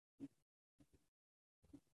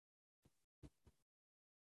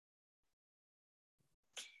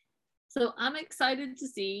 So I'm excited to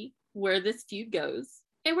see where this feud goes.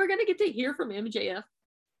 And we're going to get to hear from MJF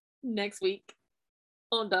next week.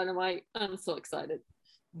 on Dynamite. I'm so excited.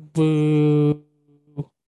 Boo.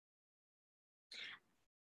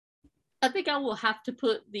 I think I will have to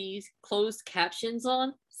put these closed captions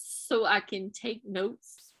on so I can take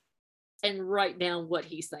notes and write down what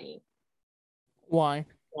he's saying. Why?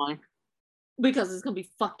 Because it's going to be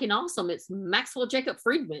fucking awesome. It's Maxwell Jacob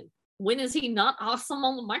Friedman. When is he not awesome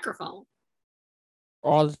on the microphone?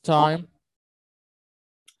 All the time.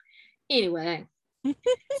 Anyway,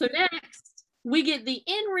 so next we get the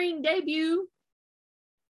in-ring debut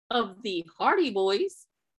of the Hardy Boys,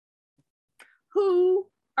 who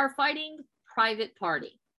are fighting Private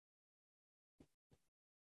Party.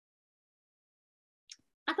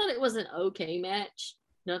 I thought it was an okay match.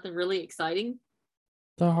 Nothing really exciting.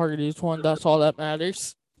 The Hardys won. That's all that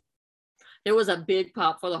matters. There was a big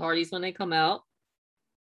pop for the Hardys when they come out.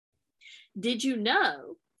 Did you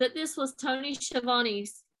know that this was Tony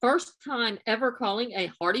Schiavone's first time ever calling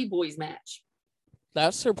a Hardy Boys match?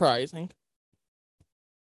 That's surprising.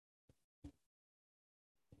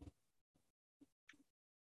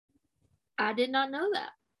 I did not know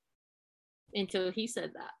that until he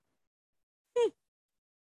said that.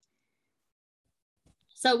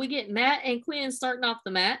 So we get Matt and Quinn starting off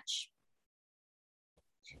the match.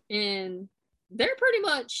 And they're pretty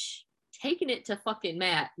much taking it to fucking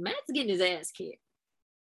Matt. Matt's getting his ass kicked.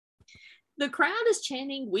 The crowd is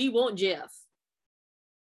chanting, "We want Jeff."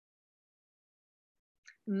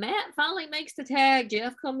 Matt finally makes the tag.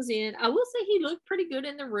 Jeff comes in. I will say he looked pretty good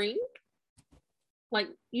in the ring. Like,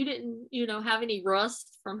 you didn't, have any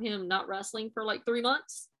rust from him not wrestling for like 3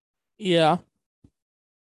 months. Yeah.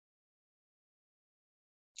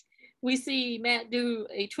 We see Matt do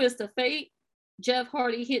a twist of fate. Jeff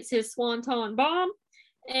Hardy hits his swanton bomb,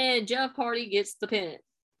 and Jeff Hardy gets the pin.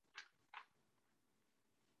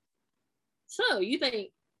 So you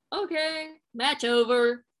think, okay, match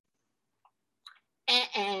over.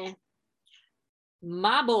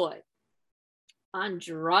 My boy,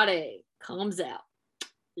 Andrade, comes out.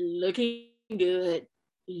 Looking good.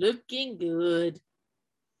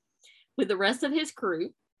 With the rest of his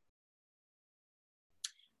crew.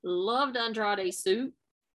 Loved Andrade's suit.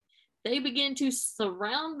 They begin to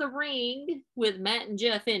surround the ring with Matt and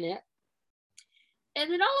Jeff in it.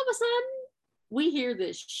 And then all of a sudden, we hear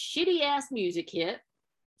this shitty ass music hit.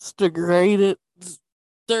 It's the greatest,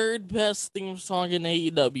 third best theme song in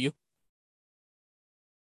AEW.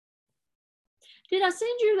 Did I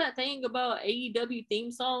send you that thing about AEW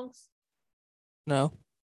theme songs? No.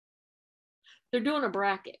 They're doing a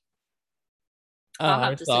bracket. I'll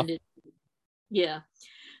have to send it. Yeah.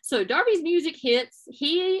 So Darby's music hits.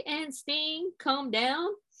 He and Sting come down.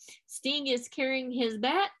 Sting is carrying his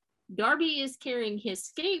bat. Darby is carrying his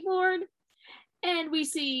skateboard. And we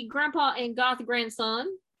see Grandpa and Goth Grandson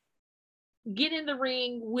get in the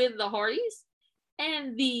ring with the Hardys.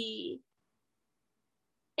 And the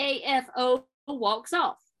AFO walks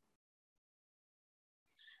off.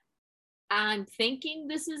 I'm thinking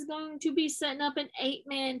this is going to be setting up an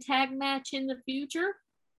 8-man tag match in the future.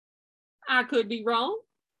 I could be wrong.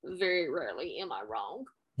 Very rarely am I wrong.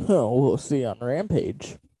 Oh, we'll see on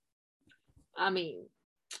Rampage. I mean,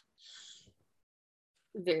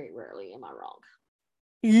 very rarely am I wrong.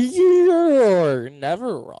 You're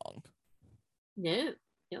never wrong. No,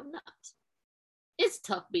 I'm not. It's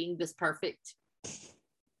tough being this perfect.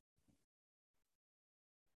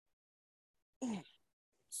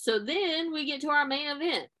 So then we get to our main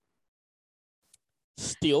event.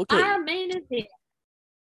 Steel cage. Our main event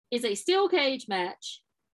is a steel cage match.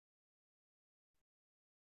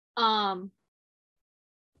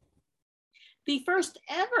 The first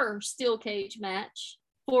ever steel cage match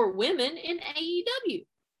for women in AEW.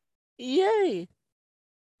 Yay.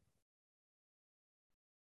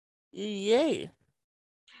 Yay.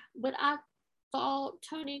 But I thought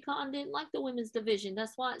Tony Khan didn't like the women's division.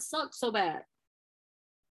 That's why it sucked so bad.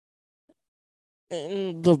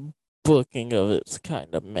 And the booking of it's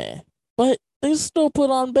kind of meh. But they still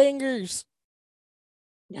put on bangers.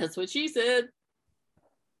 That's what she said.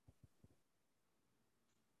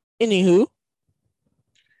 Anywho.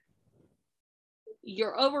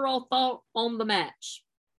 Your overall thought on the match?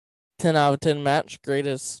 10 out of 10 match.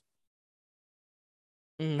 Greatest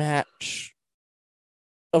match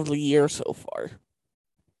of the year so far.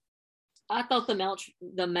 I thought the match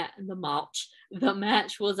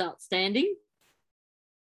was outstanding.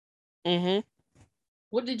 Mm-hmm.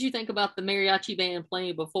 What did you think about the mariachi band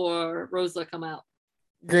playing before Rosa come out?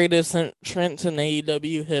 Greatest entrance in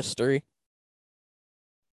AEW history.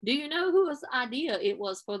 Do you know whose idea it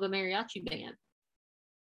was for the mariachi band?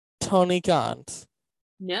 Tony Khan's.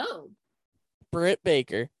 No. Britt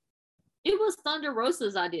Baker. It was Thunder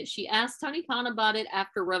Rosa's idea. She asked Tony Khan about it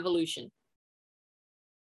after Revolution.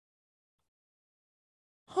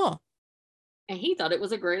 Huh. And he thought it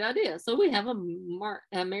was a great idea. So we have a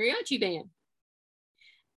mariachi band.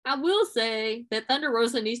 I will say that Thunder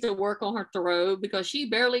Rosa needs to work on her throw because she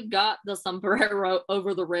barely got the sombrero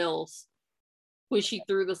over the rails when she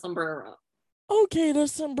threw the sombrero. Okay, the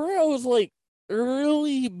sombrero is like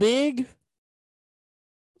really big.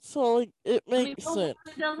 So like it makes sense.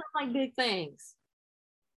 It doesn't like big things.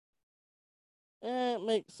 It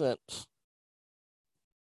makes sense.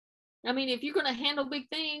 I mean, if you're gonna handle big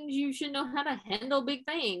things, you should know how to handle big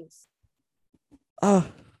things.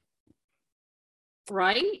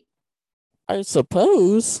 Right? I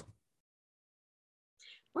suppose.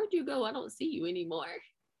 Where'd you go? I don't see you anymore.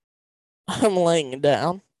 I'm laying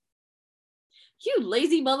down. You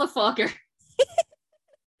lazy motherfucker.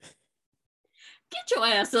 Get your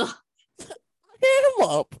ass up. I am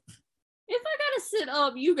up. If I gotta sit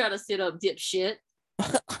up, you gotta sit up, dipshit.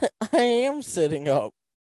 I am sitting up.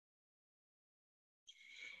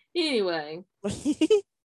 Anyway.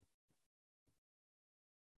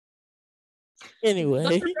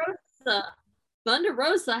 Anyway. Thunder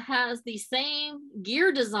Rosa has the same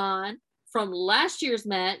gear design from last year's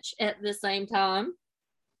match at the same time,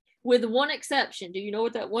 with one exception. Do you know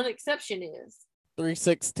what that one exception is?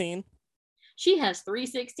 316. She has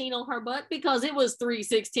 316 on her butt because it was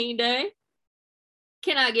 316 day.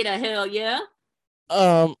 Can I get a hell yeah?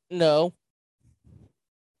 No.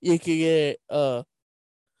 You could get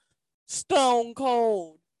Stone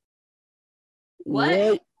Cold.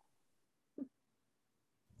 What?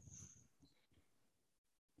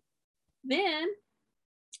 Then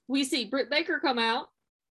we see Britt Baker come out.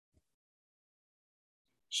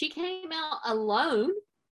 She came out alone.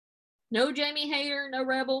 No Jamie Hayter, no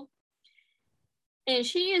Rebel. And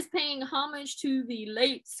she is paying homage to the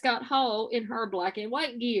late Scott Hall in her black and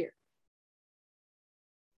white gear.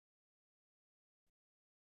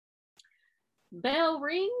 Bell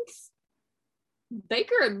rings.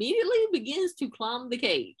 Baker immediately begins to climb the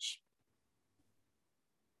cage.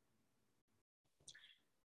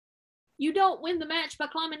 You don't win the match by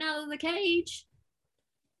climbing out of the cage.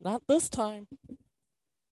 Not this time.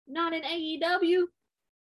 Not in AEW.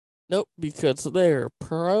 Nope, because they're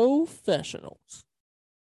professionals.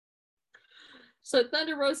 So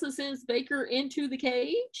Thunder Rosa sends Baker into the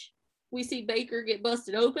cage. We see Baker get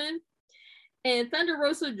busted open. And Thunder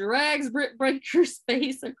Rosa drags Britt Baker's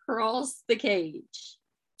face across the cage.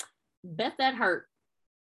 Bet that hurt.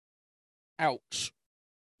 Ouch.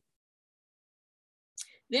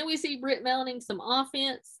 Then we see Britt mounting some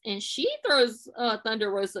offense, and she throws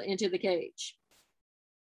Thunder Rosa into the cage.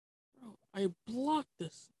 Oh, I blocked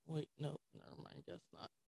this. Wait, no, never mind. Guess not.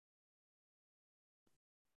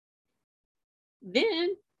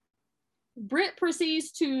 Then Britt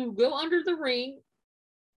proceeds to go under the ring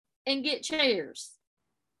and get chairs.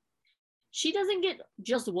 She doesn't get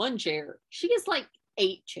just one chair. She gets like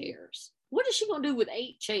 8 chairs. What is she going to do with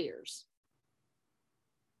 8 chairs?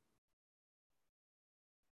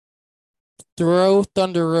 Throw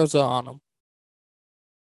Thunder Rosa on him.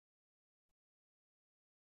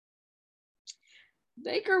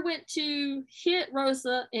 Baker went to hit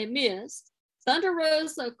Rosa and missed. Thunder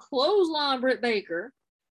Rosa clothesline Britt Baker,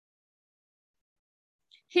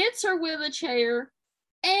 hits her with a chair,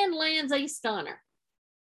 and lands a stunner.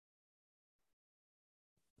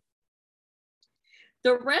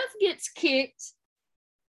 The ref gets kicked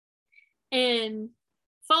and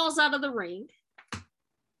falls out of the ring.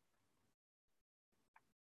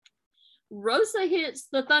 Rosa hits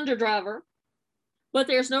the Thunder Driver, but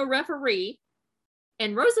there's no referee,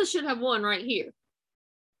 and Rosa should have won right here.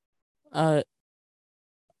 I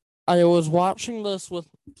was watching this with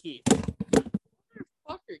Keith.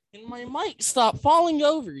 Motherfucker, can my mic stop falling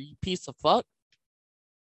over, you piece of fuck?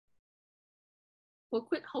 Well,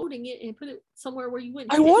 quit holding it and put it somewhere where you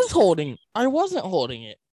wouldn't. I wasn't holding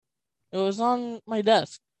it. It was on my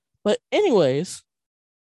desk. But anyways,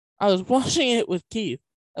 I was watching it with Keith.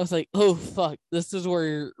 I was like, oh, fuck, this is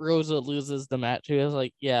where Rosa loses the match. He was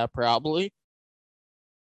like, yeah, probably.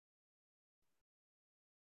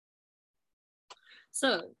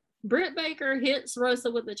 So, Britt Baker hits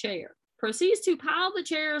Rosa with a chair, proceeds to pile the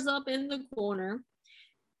chairs up in the corner,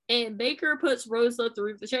 and Baker puts Rosa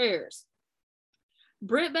through the chairs.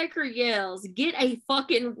 Britt Baker yells, get a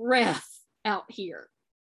fucking ref out here.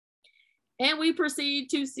 And we proceed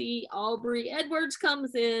to see Aubrey Edwards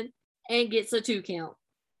comes in and gets a 2 count.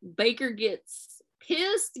 Baker gets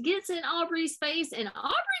pissed, gets in Aubrey's face, and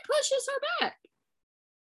Aubrey pushes her back.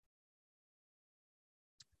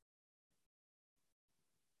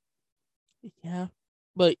 Yeah.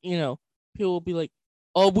 But, people will be like,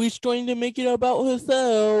 "Oh, we're trying to make it about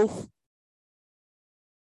herself."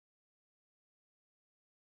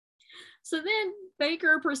 So then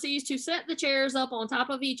Baker proceeds to set the chairs up on top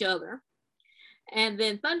of each other. And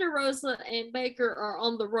then Thunder Rosa and Baker are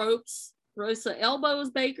on the ropes. Rosa elbows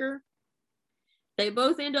Baker. They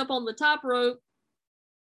both end up on the top rope.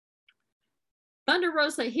 Thunder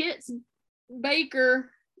Rosa hits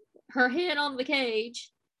Baker, her head on the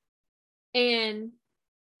cage, and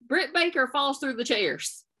Britt Baker falls through the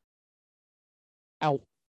chairs. Ow.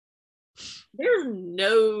 There's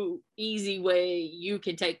no easy way you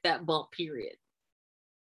can take that bump, period.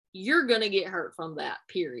 You're going to get hurt from that,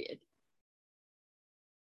 period.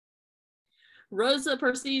 Rosa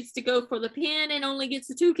proceeds to go for the pin and only gets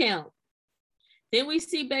a 2 count. Then we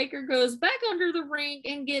see Baker goes back under the ring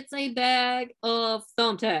and gets a bag of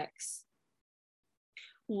thumbtacks.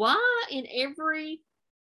 Why in every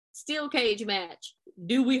steel cage match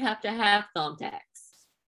do we have to have thumbtacks?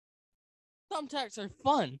 Thumbtacks are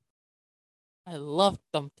fun. I love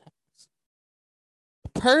thumbtacks.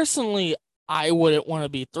 Personally, I wouldn't want to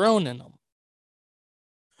be thrown in them.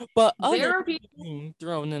 But other people being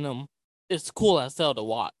thrown in them, it's cool as hell to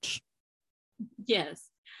watch. Yes.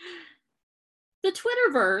 The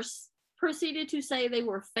Twitterverse proceeded to say they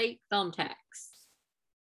were fake thumbtacks.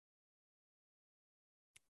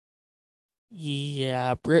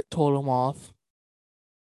 Yeah, Britt told them off.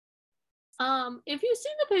 If you've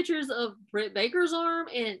seen the pictures of Britt Baker's arm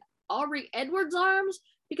and Aubrey Edwards' arms,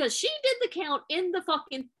 because she did the count in the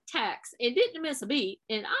fucking tacks and didn't miss a beat,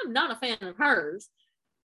 and I'm not a fan of hers,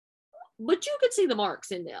 but you could see the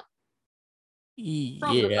marks in them.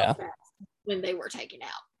 From the thumbtacks when they were taken out.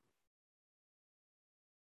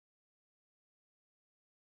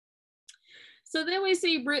 So then we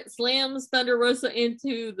see Britt slams Thunder Rosa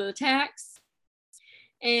into the tacks,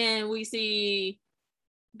 and we see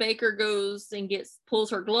Baker goes and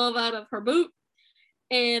pulls her glove out of her boot,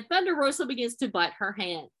 and Thunder Rosa begins to bite her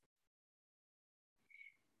hand.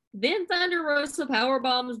 Then Thunder Rosa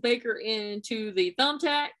powerbombs Baker into the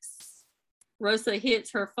thumbtacks. Rosa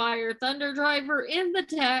hits her Fire Thunder Driver in the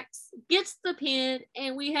tacks, gets the pin,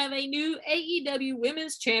 and we have a new AEW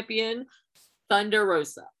Women's Champion, Thunder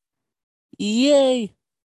Rosa. Yay!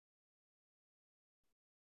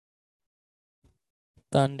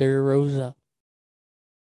 Thunder Rosa.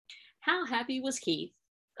 How happy was Keith?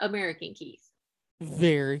 American Keith.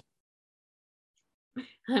 Very.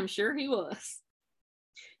 I'm sure he was.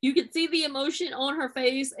 You could see the emotion on her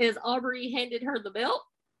face as Aubrey handed her the belt.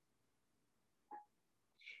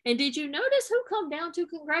 And did you notice who come down to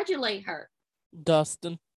congratulate her?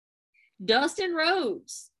 Dustin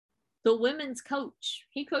Rhodes, the women's coach.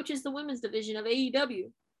 He coaches the women's division of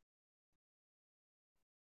AEW.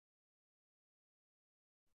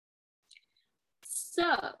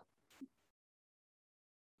 So,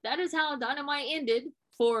 that is how Dynamite ended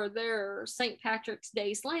for their St. Patrick's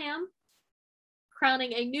Day Slam,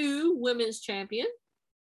 crowning a new women's champion.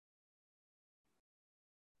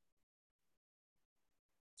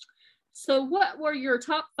 So what were your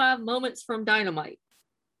top 5 moments from Dynamite?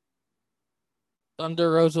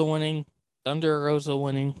 Thunder Rosa winning.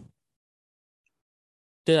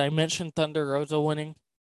 Did I mention Thunder Rosa winning?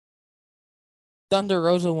 Thunder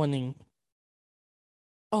Rosa winning.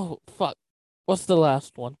 Oh, fuck. What's the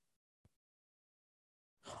last one?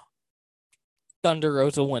 Thunder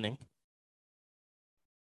Rosa winning.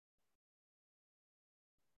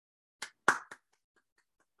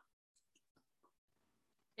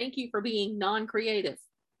 Thank you for being non-creative.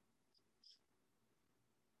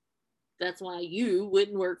 That's why you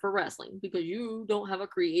wouldn't work for wrestling, because you don't have a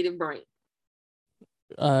creative brain.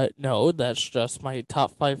 No, that's just my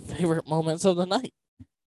top 5 favorite moments of the night.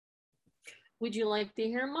 Would you like to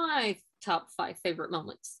hear my top 5 favorite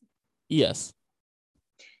moments? Yes.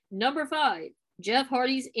 Number 5, Jeff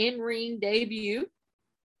Hardy's in-ring debut.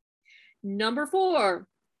 Number 4,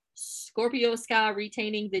 Scorpio Sky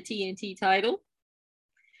retaining the TNT title.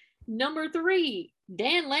 Number 3,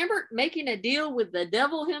 Dan Lambert making a deal with the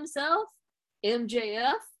devil himself,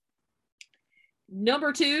 MJF.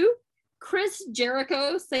 Number 2, Chris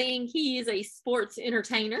Jericho saying he is a sports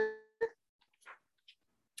entertainer.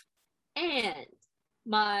 And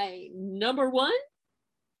my number 1,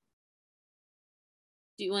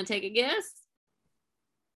 do you want to take a guess?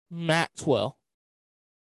 Maxwell.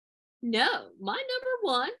 No, my number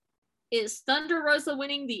 1 is Thunder Rosa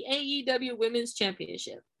winning the AEW Women's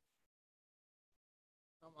Championship.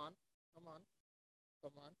 Come on.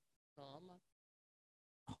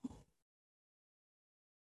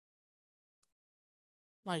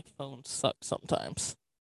 My phone sucks sometimes.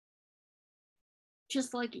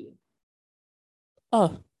 Just like you.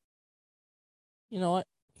 Oh. You know what?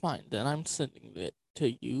 Fine, then I'm sending it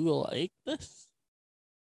to you like this.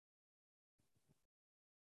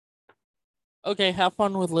 Okay, have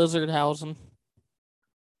fun with Lizardhausen.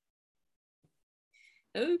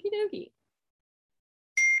 Okie dokie.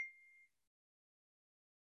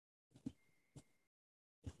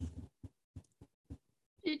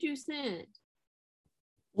 Did you send?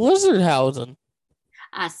 Lizardhausen.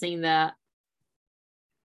 I seen that.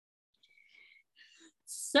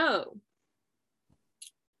 So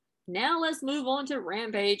now let's move on to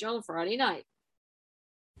Rampage on Friday night.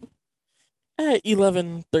 At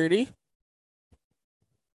 11:30.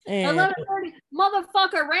 And 11:30.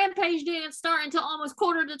 Motherfucker, Rampage didn't start until almost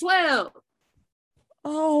 11:45.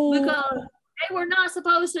 Because they were not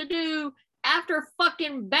supposed to do after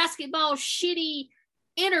fucking basketball shitty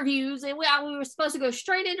interviews, and we were supposed to go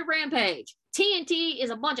straight into Rampage. TNT is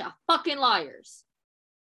a bunch of fucking liars.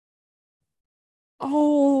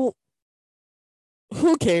 Oh,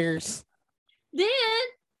 who cares? Then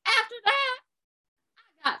after that,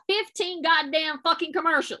 I got 15 goddamn fucking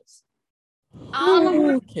commercials. All of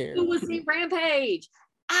them who was in Rampage.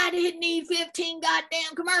 I didn't need 15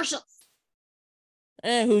 goddamn commercials.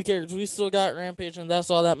 Who cares? We still got Rampage, and that's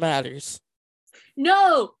all that matters.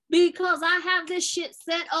 No, because I have this shit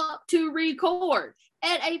set up to record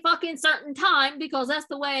at a fucking certain time, because that's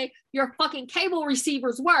the way your fucking cable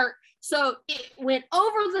receivers work. So it went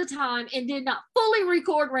over the time and did not fully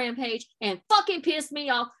record Rampage and fucking pissed me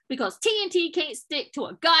off because TNT can't stick to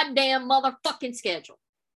a goddamn motherfucking schedule.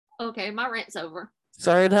 Okay, my rant's over.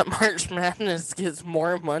 Sorry that March Madness gets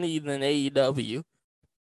more money than AEW.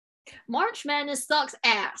 March Madness sucks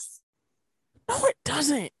ass. No, it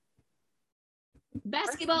doesn't.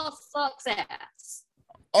 Basketball sucks ass.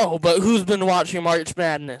 Oh, but who's been watching March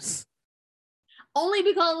Madness? Only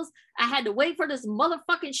because I had to wait for this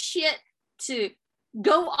motherfucking shit to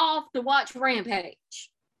go off to watch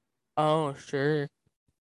Rampage. Oh, sure.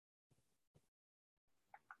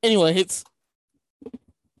 Anyways,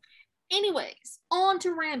 on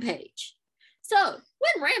to Rampage. So,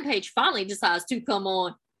 when Rampage finally decides to come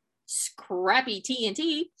on scrappy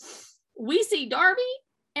TNT, we see Darby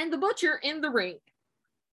and the Butcher in the ring.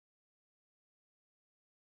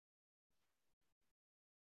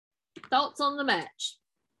 Thoughts on the match?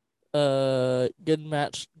 Good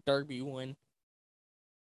match. Darby win.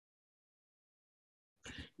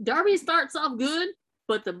 Darby starts off good,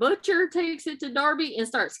 but the Butcher takes it to Darby and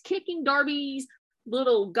starts kicking Darby's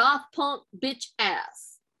little goth punk bitch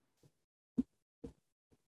ass.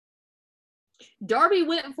 Darby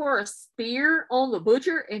went for a spear on the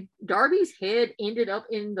Butcher, and Darby's head ended up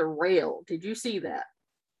in the rail. Did you see that?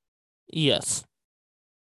 Yes.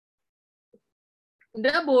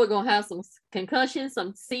 That boy gonna have some concussion,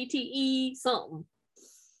 some CTE, something.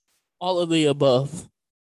 All of the above.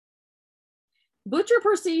 Butcher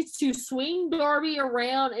proceeds to swing Darby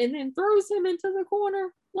around and then throws him into the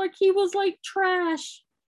corner like he was like trash,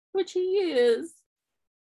 which he is.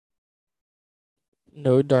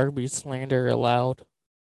 No Darby slander allowed.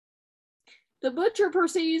 The Butcher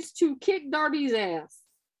proceeds to kick Darby's ass,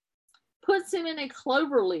 puts him in a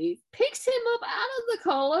clover leaf, picks him up out of the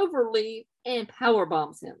clover leaf, and power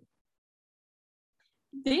bombs him.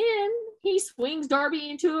 Then he swings Darby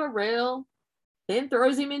into a rail, then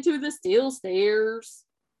throws him into the steel stairs.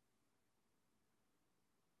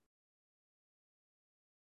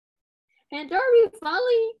 And Darby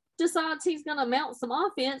finally decides he's going to mount some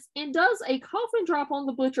offense and does a coffin drop on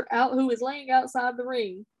the Butcher out, who is laying outside the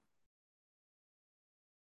ring.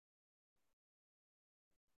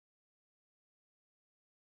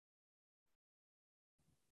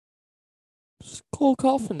 Cool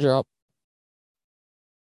coffin drop.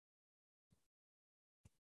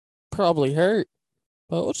 Probably hurt,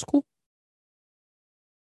 but it's cool.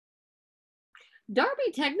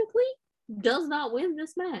 Darby technically does not win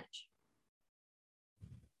this match.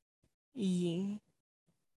 Yeah,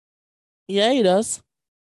 he does.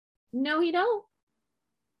 No, he don't.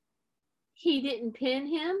 He didn't pin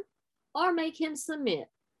him or make him submit.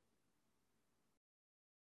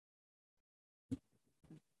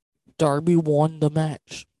 Darby won the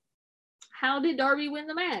match. How did Darby win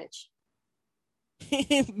the match?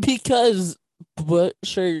 Because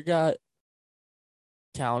Butcher got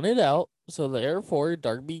counted out, so therefore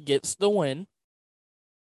Darby gets the win.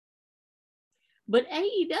 But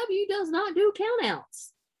AEW does not do countouts.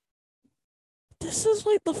 This is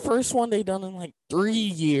like the first one they've done in like 3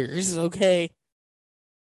 years, okay?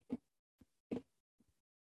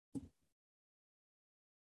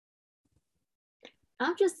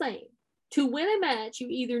 I'm just saying, to win a match, you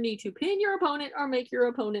either need to pin your opponent or make your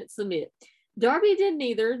opponent submit. Darby did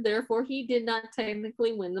neither, therefore he did not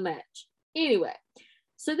technically win the match. Anyway,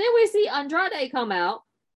 so then we see Andrade come out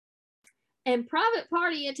and Private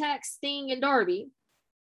Party attacks Sting and Darby.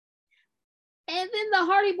 And then the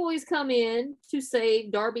Hardy Boys come in to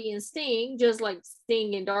save Darby and Sting, just like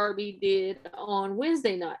Sting and Darby did on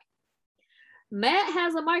Wednesday night. Matt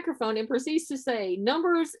has a microphone and proceeds to say,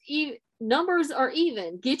 numbers are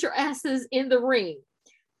even. Get your asses in the ring.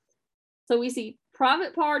 So we see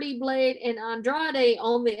Private Party, Blade, and Andrade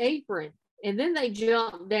on the apron. And then they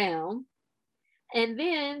jump down. And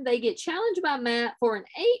then they get challenged by Matt for an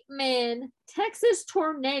 8-man Texas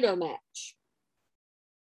Tornado match.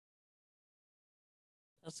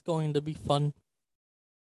 That's going to be fun.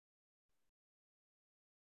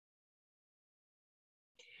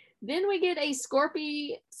 Then we get a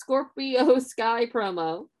Scorpio Sky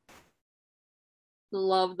promo.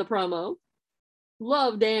 Love the promo.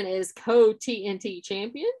 Love Dan as co-TNT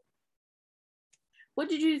champion. What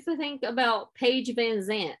did you think about Paige Van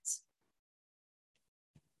Zant?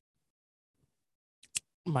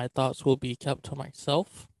 My thoughts will be kept to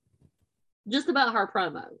myself. Just about her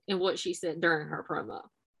promo and what she said during her promo.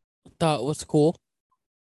 Thought it was cool.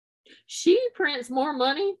 She prints more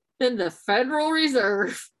money than the Federal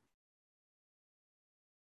Reserve.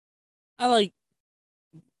 I like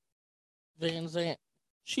Van Zant.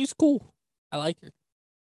 She's cool. I like her.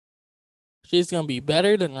 She's going to be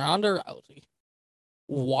better than Ronda Rousey.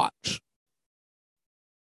 Watch.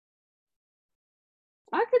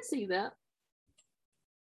 I could see that.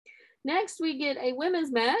 Next, we get a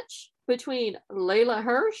women's match between Layla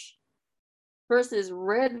Hirsch versus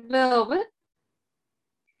Red Velvet.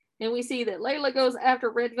 And we see that Layla goes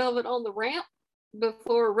after Red Velvet on the ramp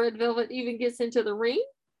before Red Velvet even gets into the ring.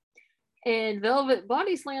 And Velvet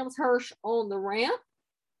body slams Hirsch on the ramp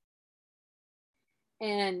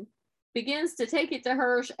and begins to take it to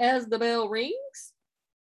Hirsch as the bell rings.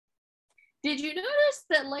 Did you notice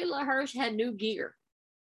that Layla Hirsch had new gear?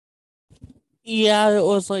 Yeah, it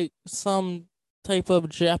was like some type of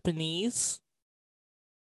Japanese.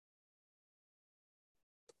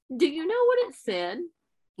 Do you know what it said?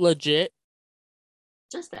 Legit.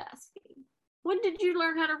 Just asking. When did you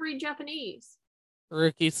learn how to read Japanese?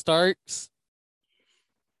 Ricky Starks.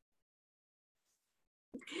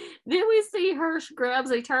 Then we see Hirsch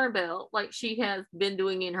grabs a turnbell like she has been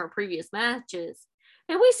doing in her previous matches.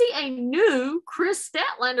 And we see a new Chris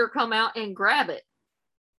Statlander come out and grab it.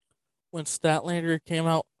 When Statlander came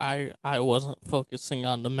out, I wasn't focusing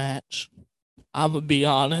on the match. I'm going to be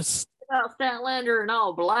honest. About Statlander in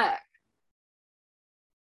all black.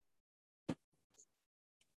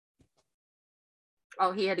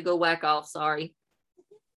 Oh, he had to go whack off, sorry.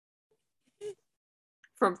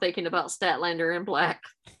 From thinking about Statlander in black.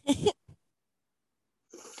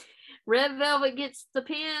 Red Velvet gets the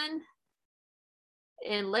pin.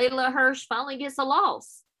 And Layla Hirsch finally gets a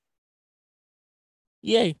loss.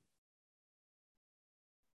 Yay.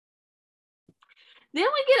 Then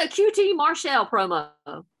we get a QT Marshall promo.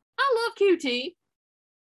 I love QT.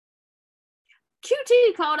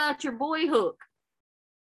 QT called out your boy Hook.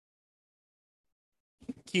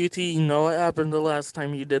 QT, you know what happened the last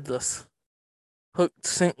time you did this? Hook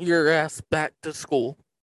sent your ass back to school.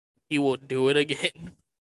 He will do it again.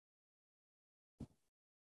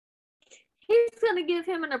 He's going to give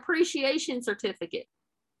him an appreciation certificate.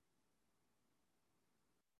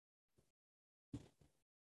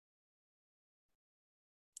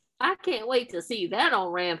 I can't wait to see that on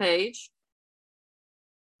Rampage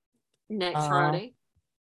next Friday.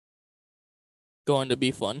 Going to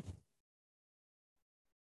be fun.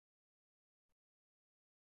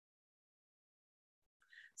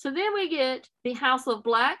 So then we get the House of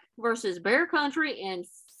Black versus Bear Country and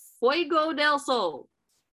Fuego del Sol.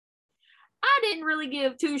 I didn't really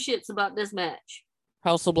give two shits about this match.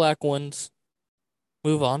 House of Black wins.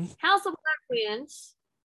 Move on. House of Black wins.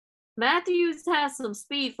 Matthews has some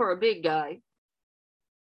speed for a big guy.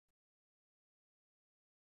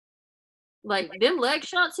 Like, them leg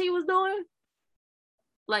shots he was doing,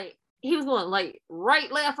 like, he was going, like,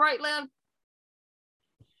 right, left.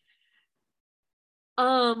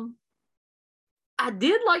 I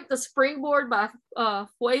did like the springboard by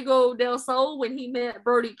Fuego del Sol when he met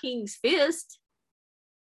Brody King's fist.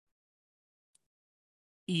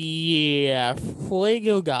 Yeah,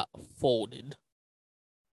 Fuego got folded.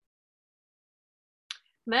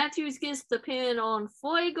 Matthews gets the pin on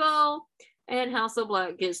Fuego, and House of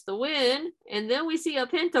Black gets the win. And then we see a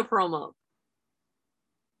Penta promo.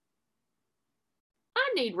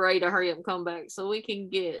 I need Ray to hurry up and come back so we can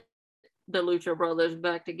get the Lucha Brothers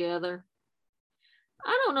back together.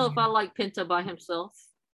 I don't know if I like Penta by himself.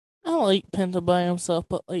 I like Penta by himself,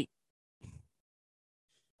 but like,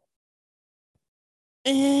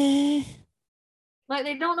 Like,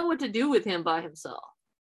 they don't know what to do with him by himself.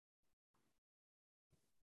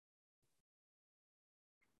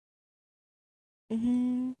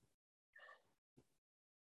 Mm-hmm.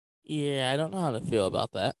 Yeah, I don't know how to feel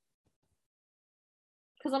about that.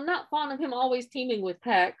 Because I'm not fond of him always teaming with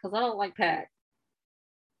Pac, because I don't like Pac.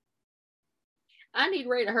 I need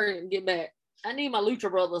Ray to hurry and get back. I need my Lucha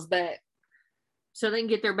Brothers back, so they can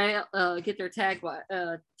get their tag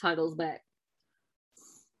titles back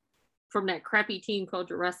from that crappy team called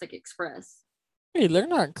Jurassic Express. Hey, they're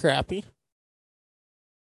not crappy.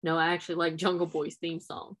 No, I actually like Jungle Boy's theme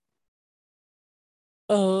song.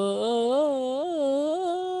 Oh.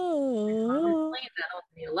 I'm playing that on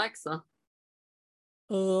the Alexa.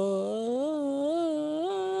 Oh.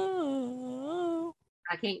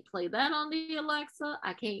 I can't play that on the Alexa.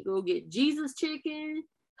 I can't go get Jesus chicken.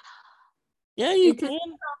 Yeah, you can.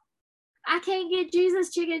 I can't get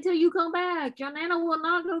Jesus chicken until you come back. Your Nana will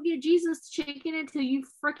not go get Jesus chicken until you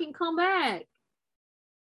freaking come back.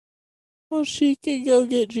 Well, she can go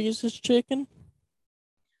get Jesus chicken.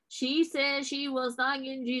 She said she was not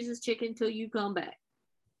getting Jesus chicken until you come back.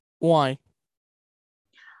 Why?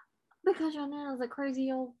 Because your Nana's a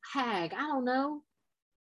crazy old hag. I don't know.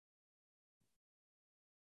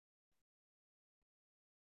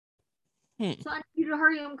 So I need you to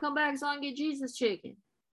hurry up and come back so I can get Jesus chicken.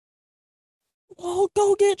 Well,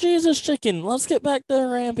 go get Jesus chicken. Let's get back to the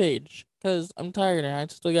Rampage. Because I'm tired and I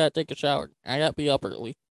still gotta take a shower. I gotta be up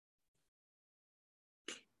early.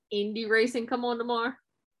 Indy racing come on tomorrow?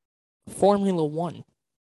 Formula 1.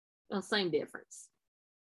 Well, same difference.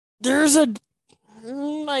 There's a...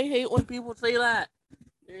 I hate when people say that.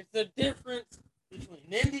 There's a difference between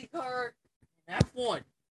IndyCar and F1.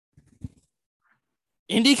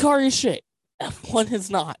 IndyCar is shit. F1 is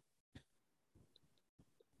not.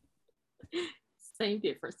 Same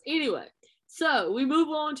difference. Anyway, so we move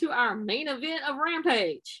on to our main event of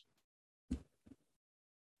Rampage.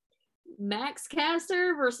 Max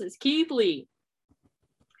Caster versus Keith Lee.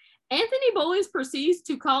 Anthony Bowens proceeds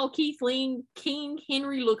to call Keith Lee King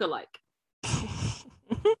Henry lookalike.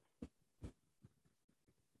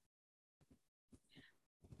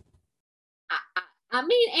 I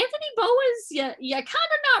mean, Anthony Bowens, yeah, kind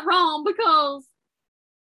of not wrong, because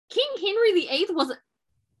King Henry VIII was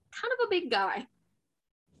kind of a big guy.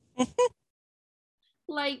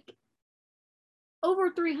 Like, over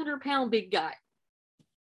 300-pound big guy.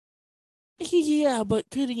 Yeah, but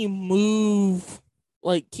could he move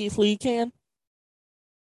like Keith Lee can?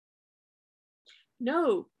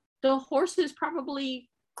 No, the horses probably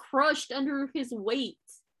crushed under his weight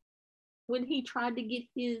when he tried to get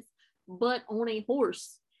his butt on a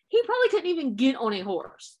horse. He probably couldn't even get on a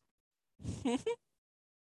horse.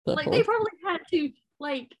 Like, they probably had to,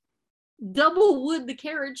 like, double wood the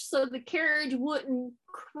carriage so the carriage wouldn't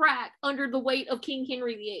crack under the weight of King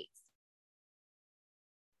Henry VIII.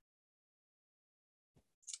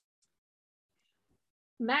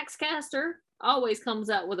 Max Caster always comes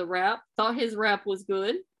out with a rap. Thought his rap was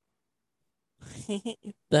good.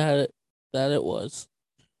 that it was.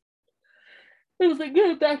 It was a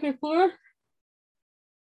good back and forth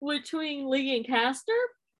between Lee and Caster.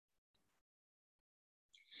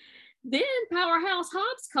 Then Powerhouse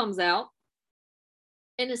Hobbs comes out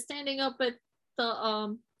and is standing up at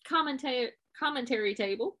the commentary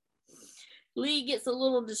table. Lee gets a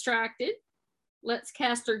little distracted, lets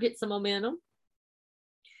Caster get some momentum.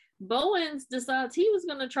 Bowens decides he was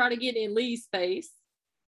going to try to get in Lee's face.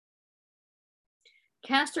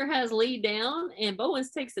 Caster has Lee down, and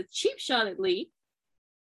Bowens takes a cheap shot at Lee.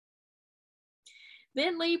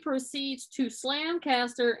 Then Lee proceeds to slam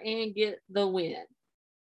Caster and get the win.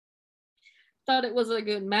 Thought it was a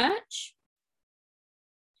good match.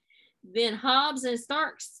 Then Hobbs and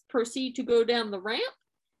Starks proceed to go down the ramp,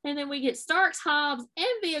 and then we get Starks, Hobbs, and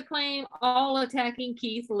The Acclaim all attacking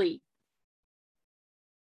Keith Lee.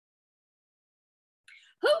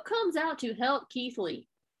 Who comes out to help Keith Lee?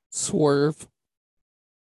 Swerve.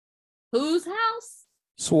 Whose house?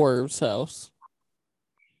 Swerve's house.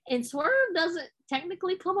 And Swerve doesn't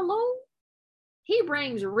technically come alone. He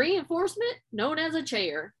brings reinforcement known as a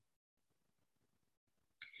chair.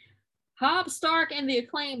 Hobbs, Stark, and The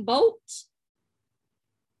Acclaim bolt.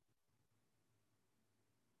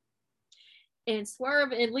 And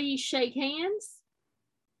Swerve and Lee shake hands.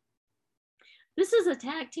 This is a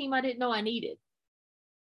tag team I didn't know I needed.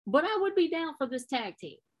 But I would be down for this tag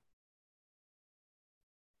team.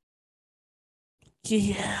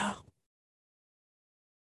 Yeah.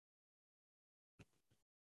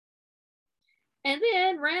 And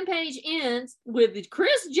then Rampage ends with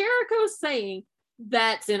Chris Jericho saying,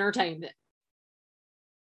 "That's entertainment."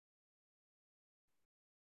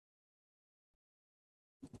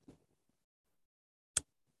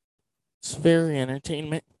 It's very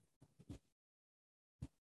entertainment.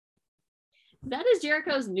 That is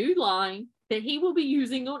Jericho's new line that he will be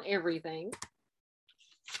using on everything.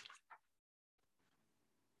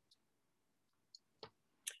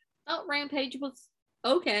 Oh, Rampage was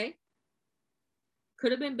okay.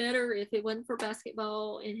 Could have been better if it wasn't for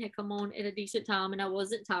basketball and had come on at a decent time and I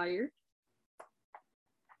wasn't tired.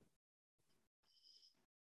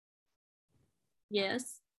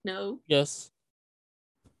 Yes. No. Yes.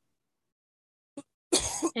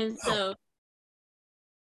 And so,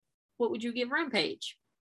 what would you give Rampage?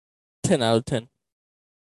 10 out of 10.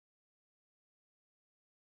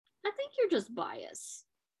 I think you're just biased.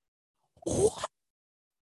 What?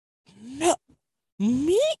 No.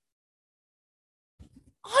 Me?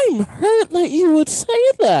 I'm hurt that you would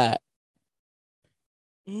say that.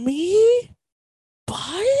 Me?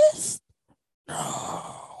 Biased?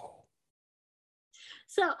 No.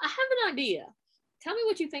 So, I have an idea. Tell me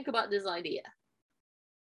what you think about this idea.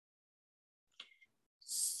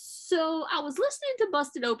 So, I was listening to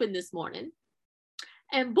Busted Open this morning,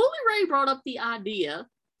 and Bully Ray brought up the idea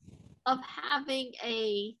of having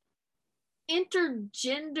a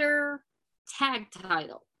intergender tag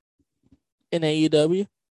title. In AEW?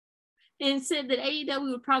 And said that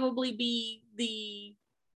AEW would probably be the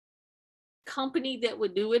company that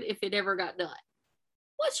would do it if it ever got done.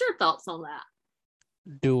 What's your thoughts on that?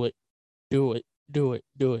 Do it. Do it. Do it.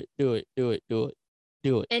 Do it. Do it. Do it. Do it.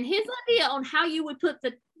 Do it. And his idea on how you would put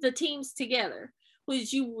the teams together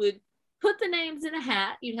was you would put the names in a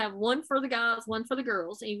hat. You'd have one for the guys, one for the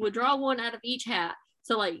girls, and you would draw one out of each hat.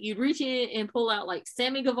 So, like, you'd reach in and pull out, like,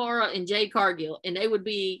 Sammy Guevara and Jay Cargill, and they would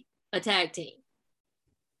be a tag team.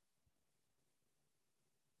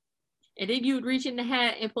 And then you would reach in the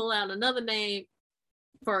hat and pull out another name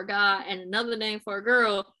for a guy and another name for a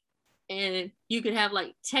girl. And you could have,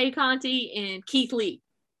 like, Tay Conti and Keith Lee.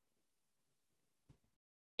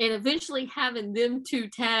 And eventually having them two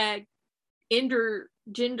tag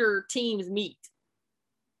intergender teams meet.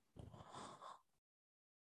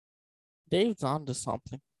 Dave's on to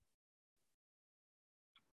something.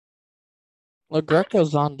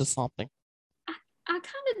 LaGreca's on to something. I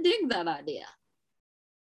kind of dig that idea.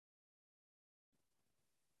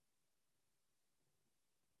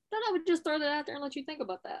 Thought I would just throw that out there and let you think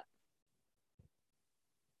about that.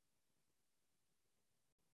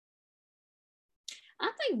 I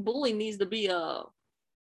think Bully needs to be a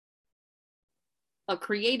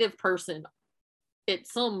creative person at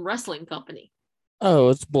some wrestling company. Oh,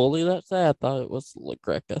 it's Bully that said? I thought it was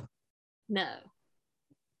LaGreca. No.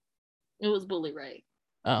 It was Bully Ray.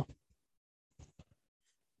 Oh.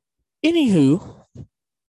 Anywho.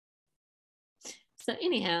 So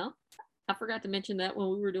anyhow, I forgot to mention that when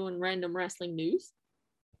we were doing random wrestling news.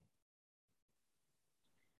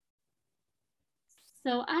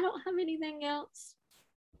 So I don't have anything else.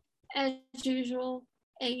 As usual,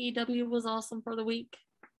 AEW was awesome for the week.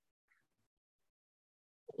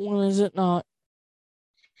 When is it not?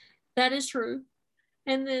 That is true.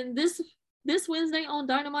 And then this Wednesday on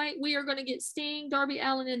Dynamite, we are going to get Sting, Darby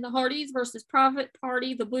Allin, and the Hardys versus Private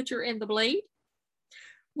Party, the Butcher, and the Blade.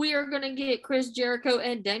 We are going to get Chris Jericho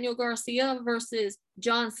and Daniel Garcia versus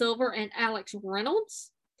John Silver and Alex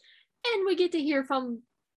Reynolds. And we get to hear from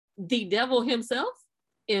the devil himself,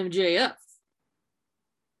 MJF.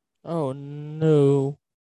 Oh, no.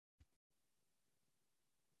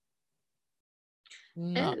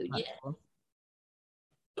 Not oh, yeah.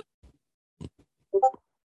 One.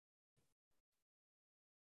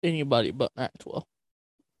 Anybody but Maxwell.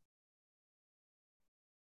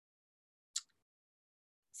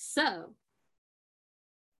 So,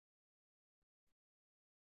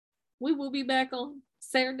 we will be back on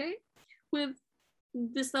Saturday with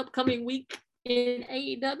this upcoming week in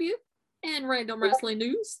AEW and random wrestling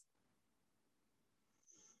news.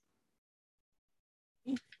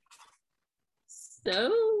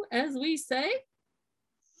 So, as we say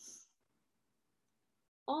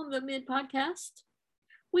on the Mid Podcast,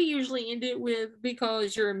 we usually end it with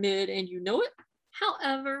because you're mid and you know it.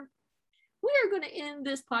 However, we are going to end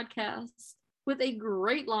this podcast with a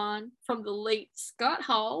great line from the late Scott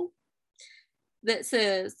Hall that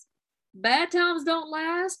says, "Bad times don't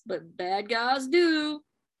last, but bad guys do."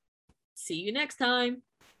 See you next time.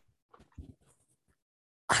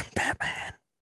 I'm Batman.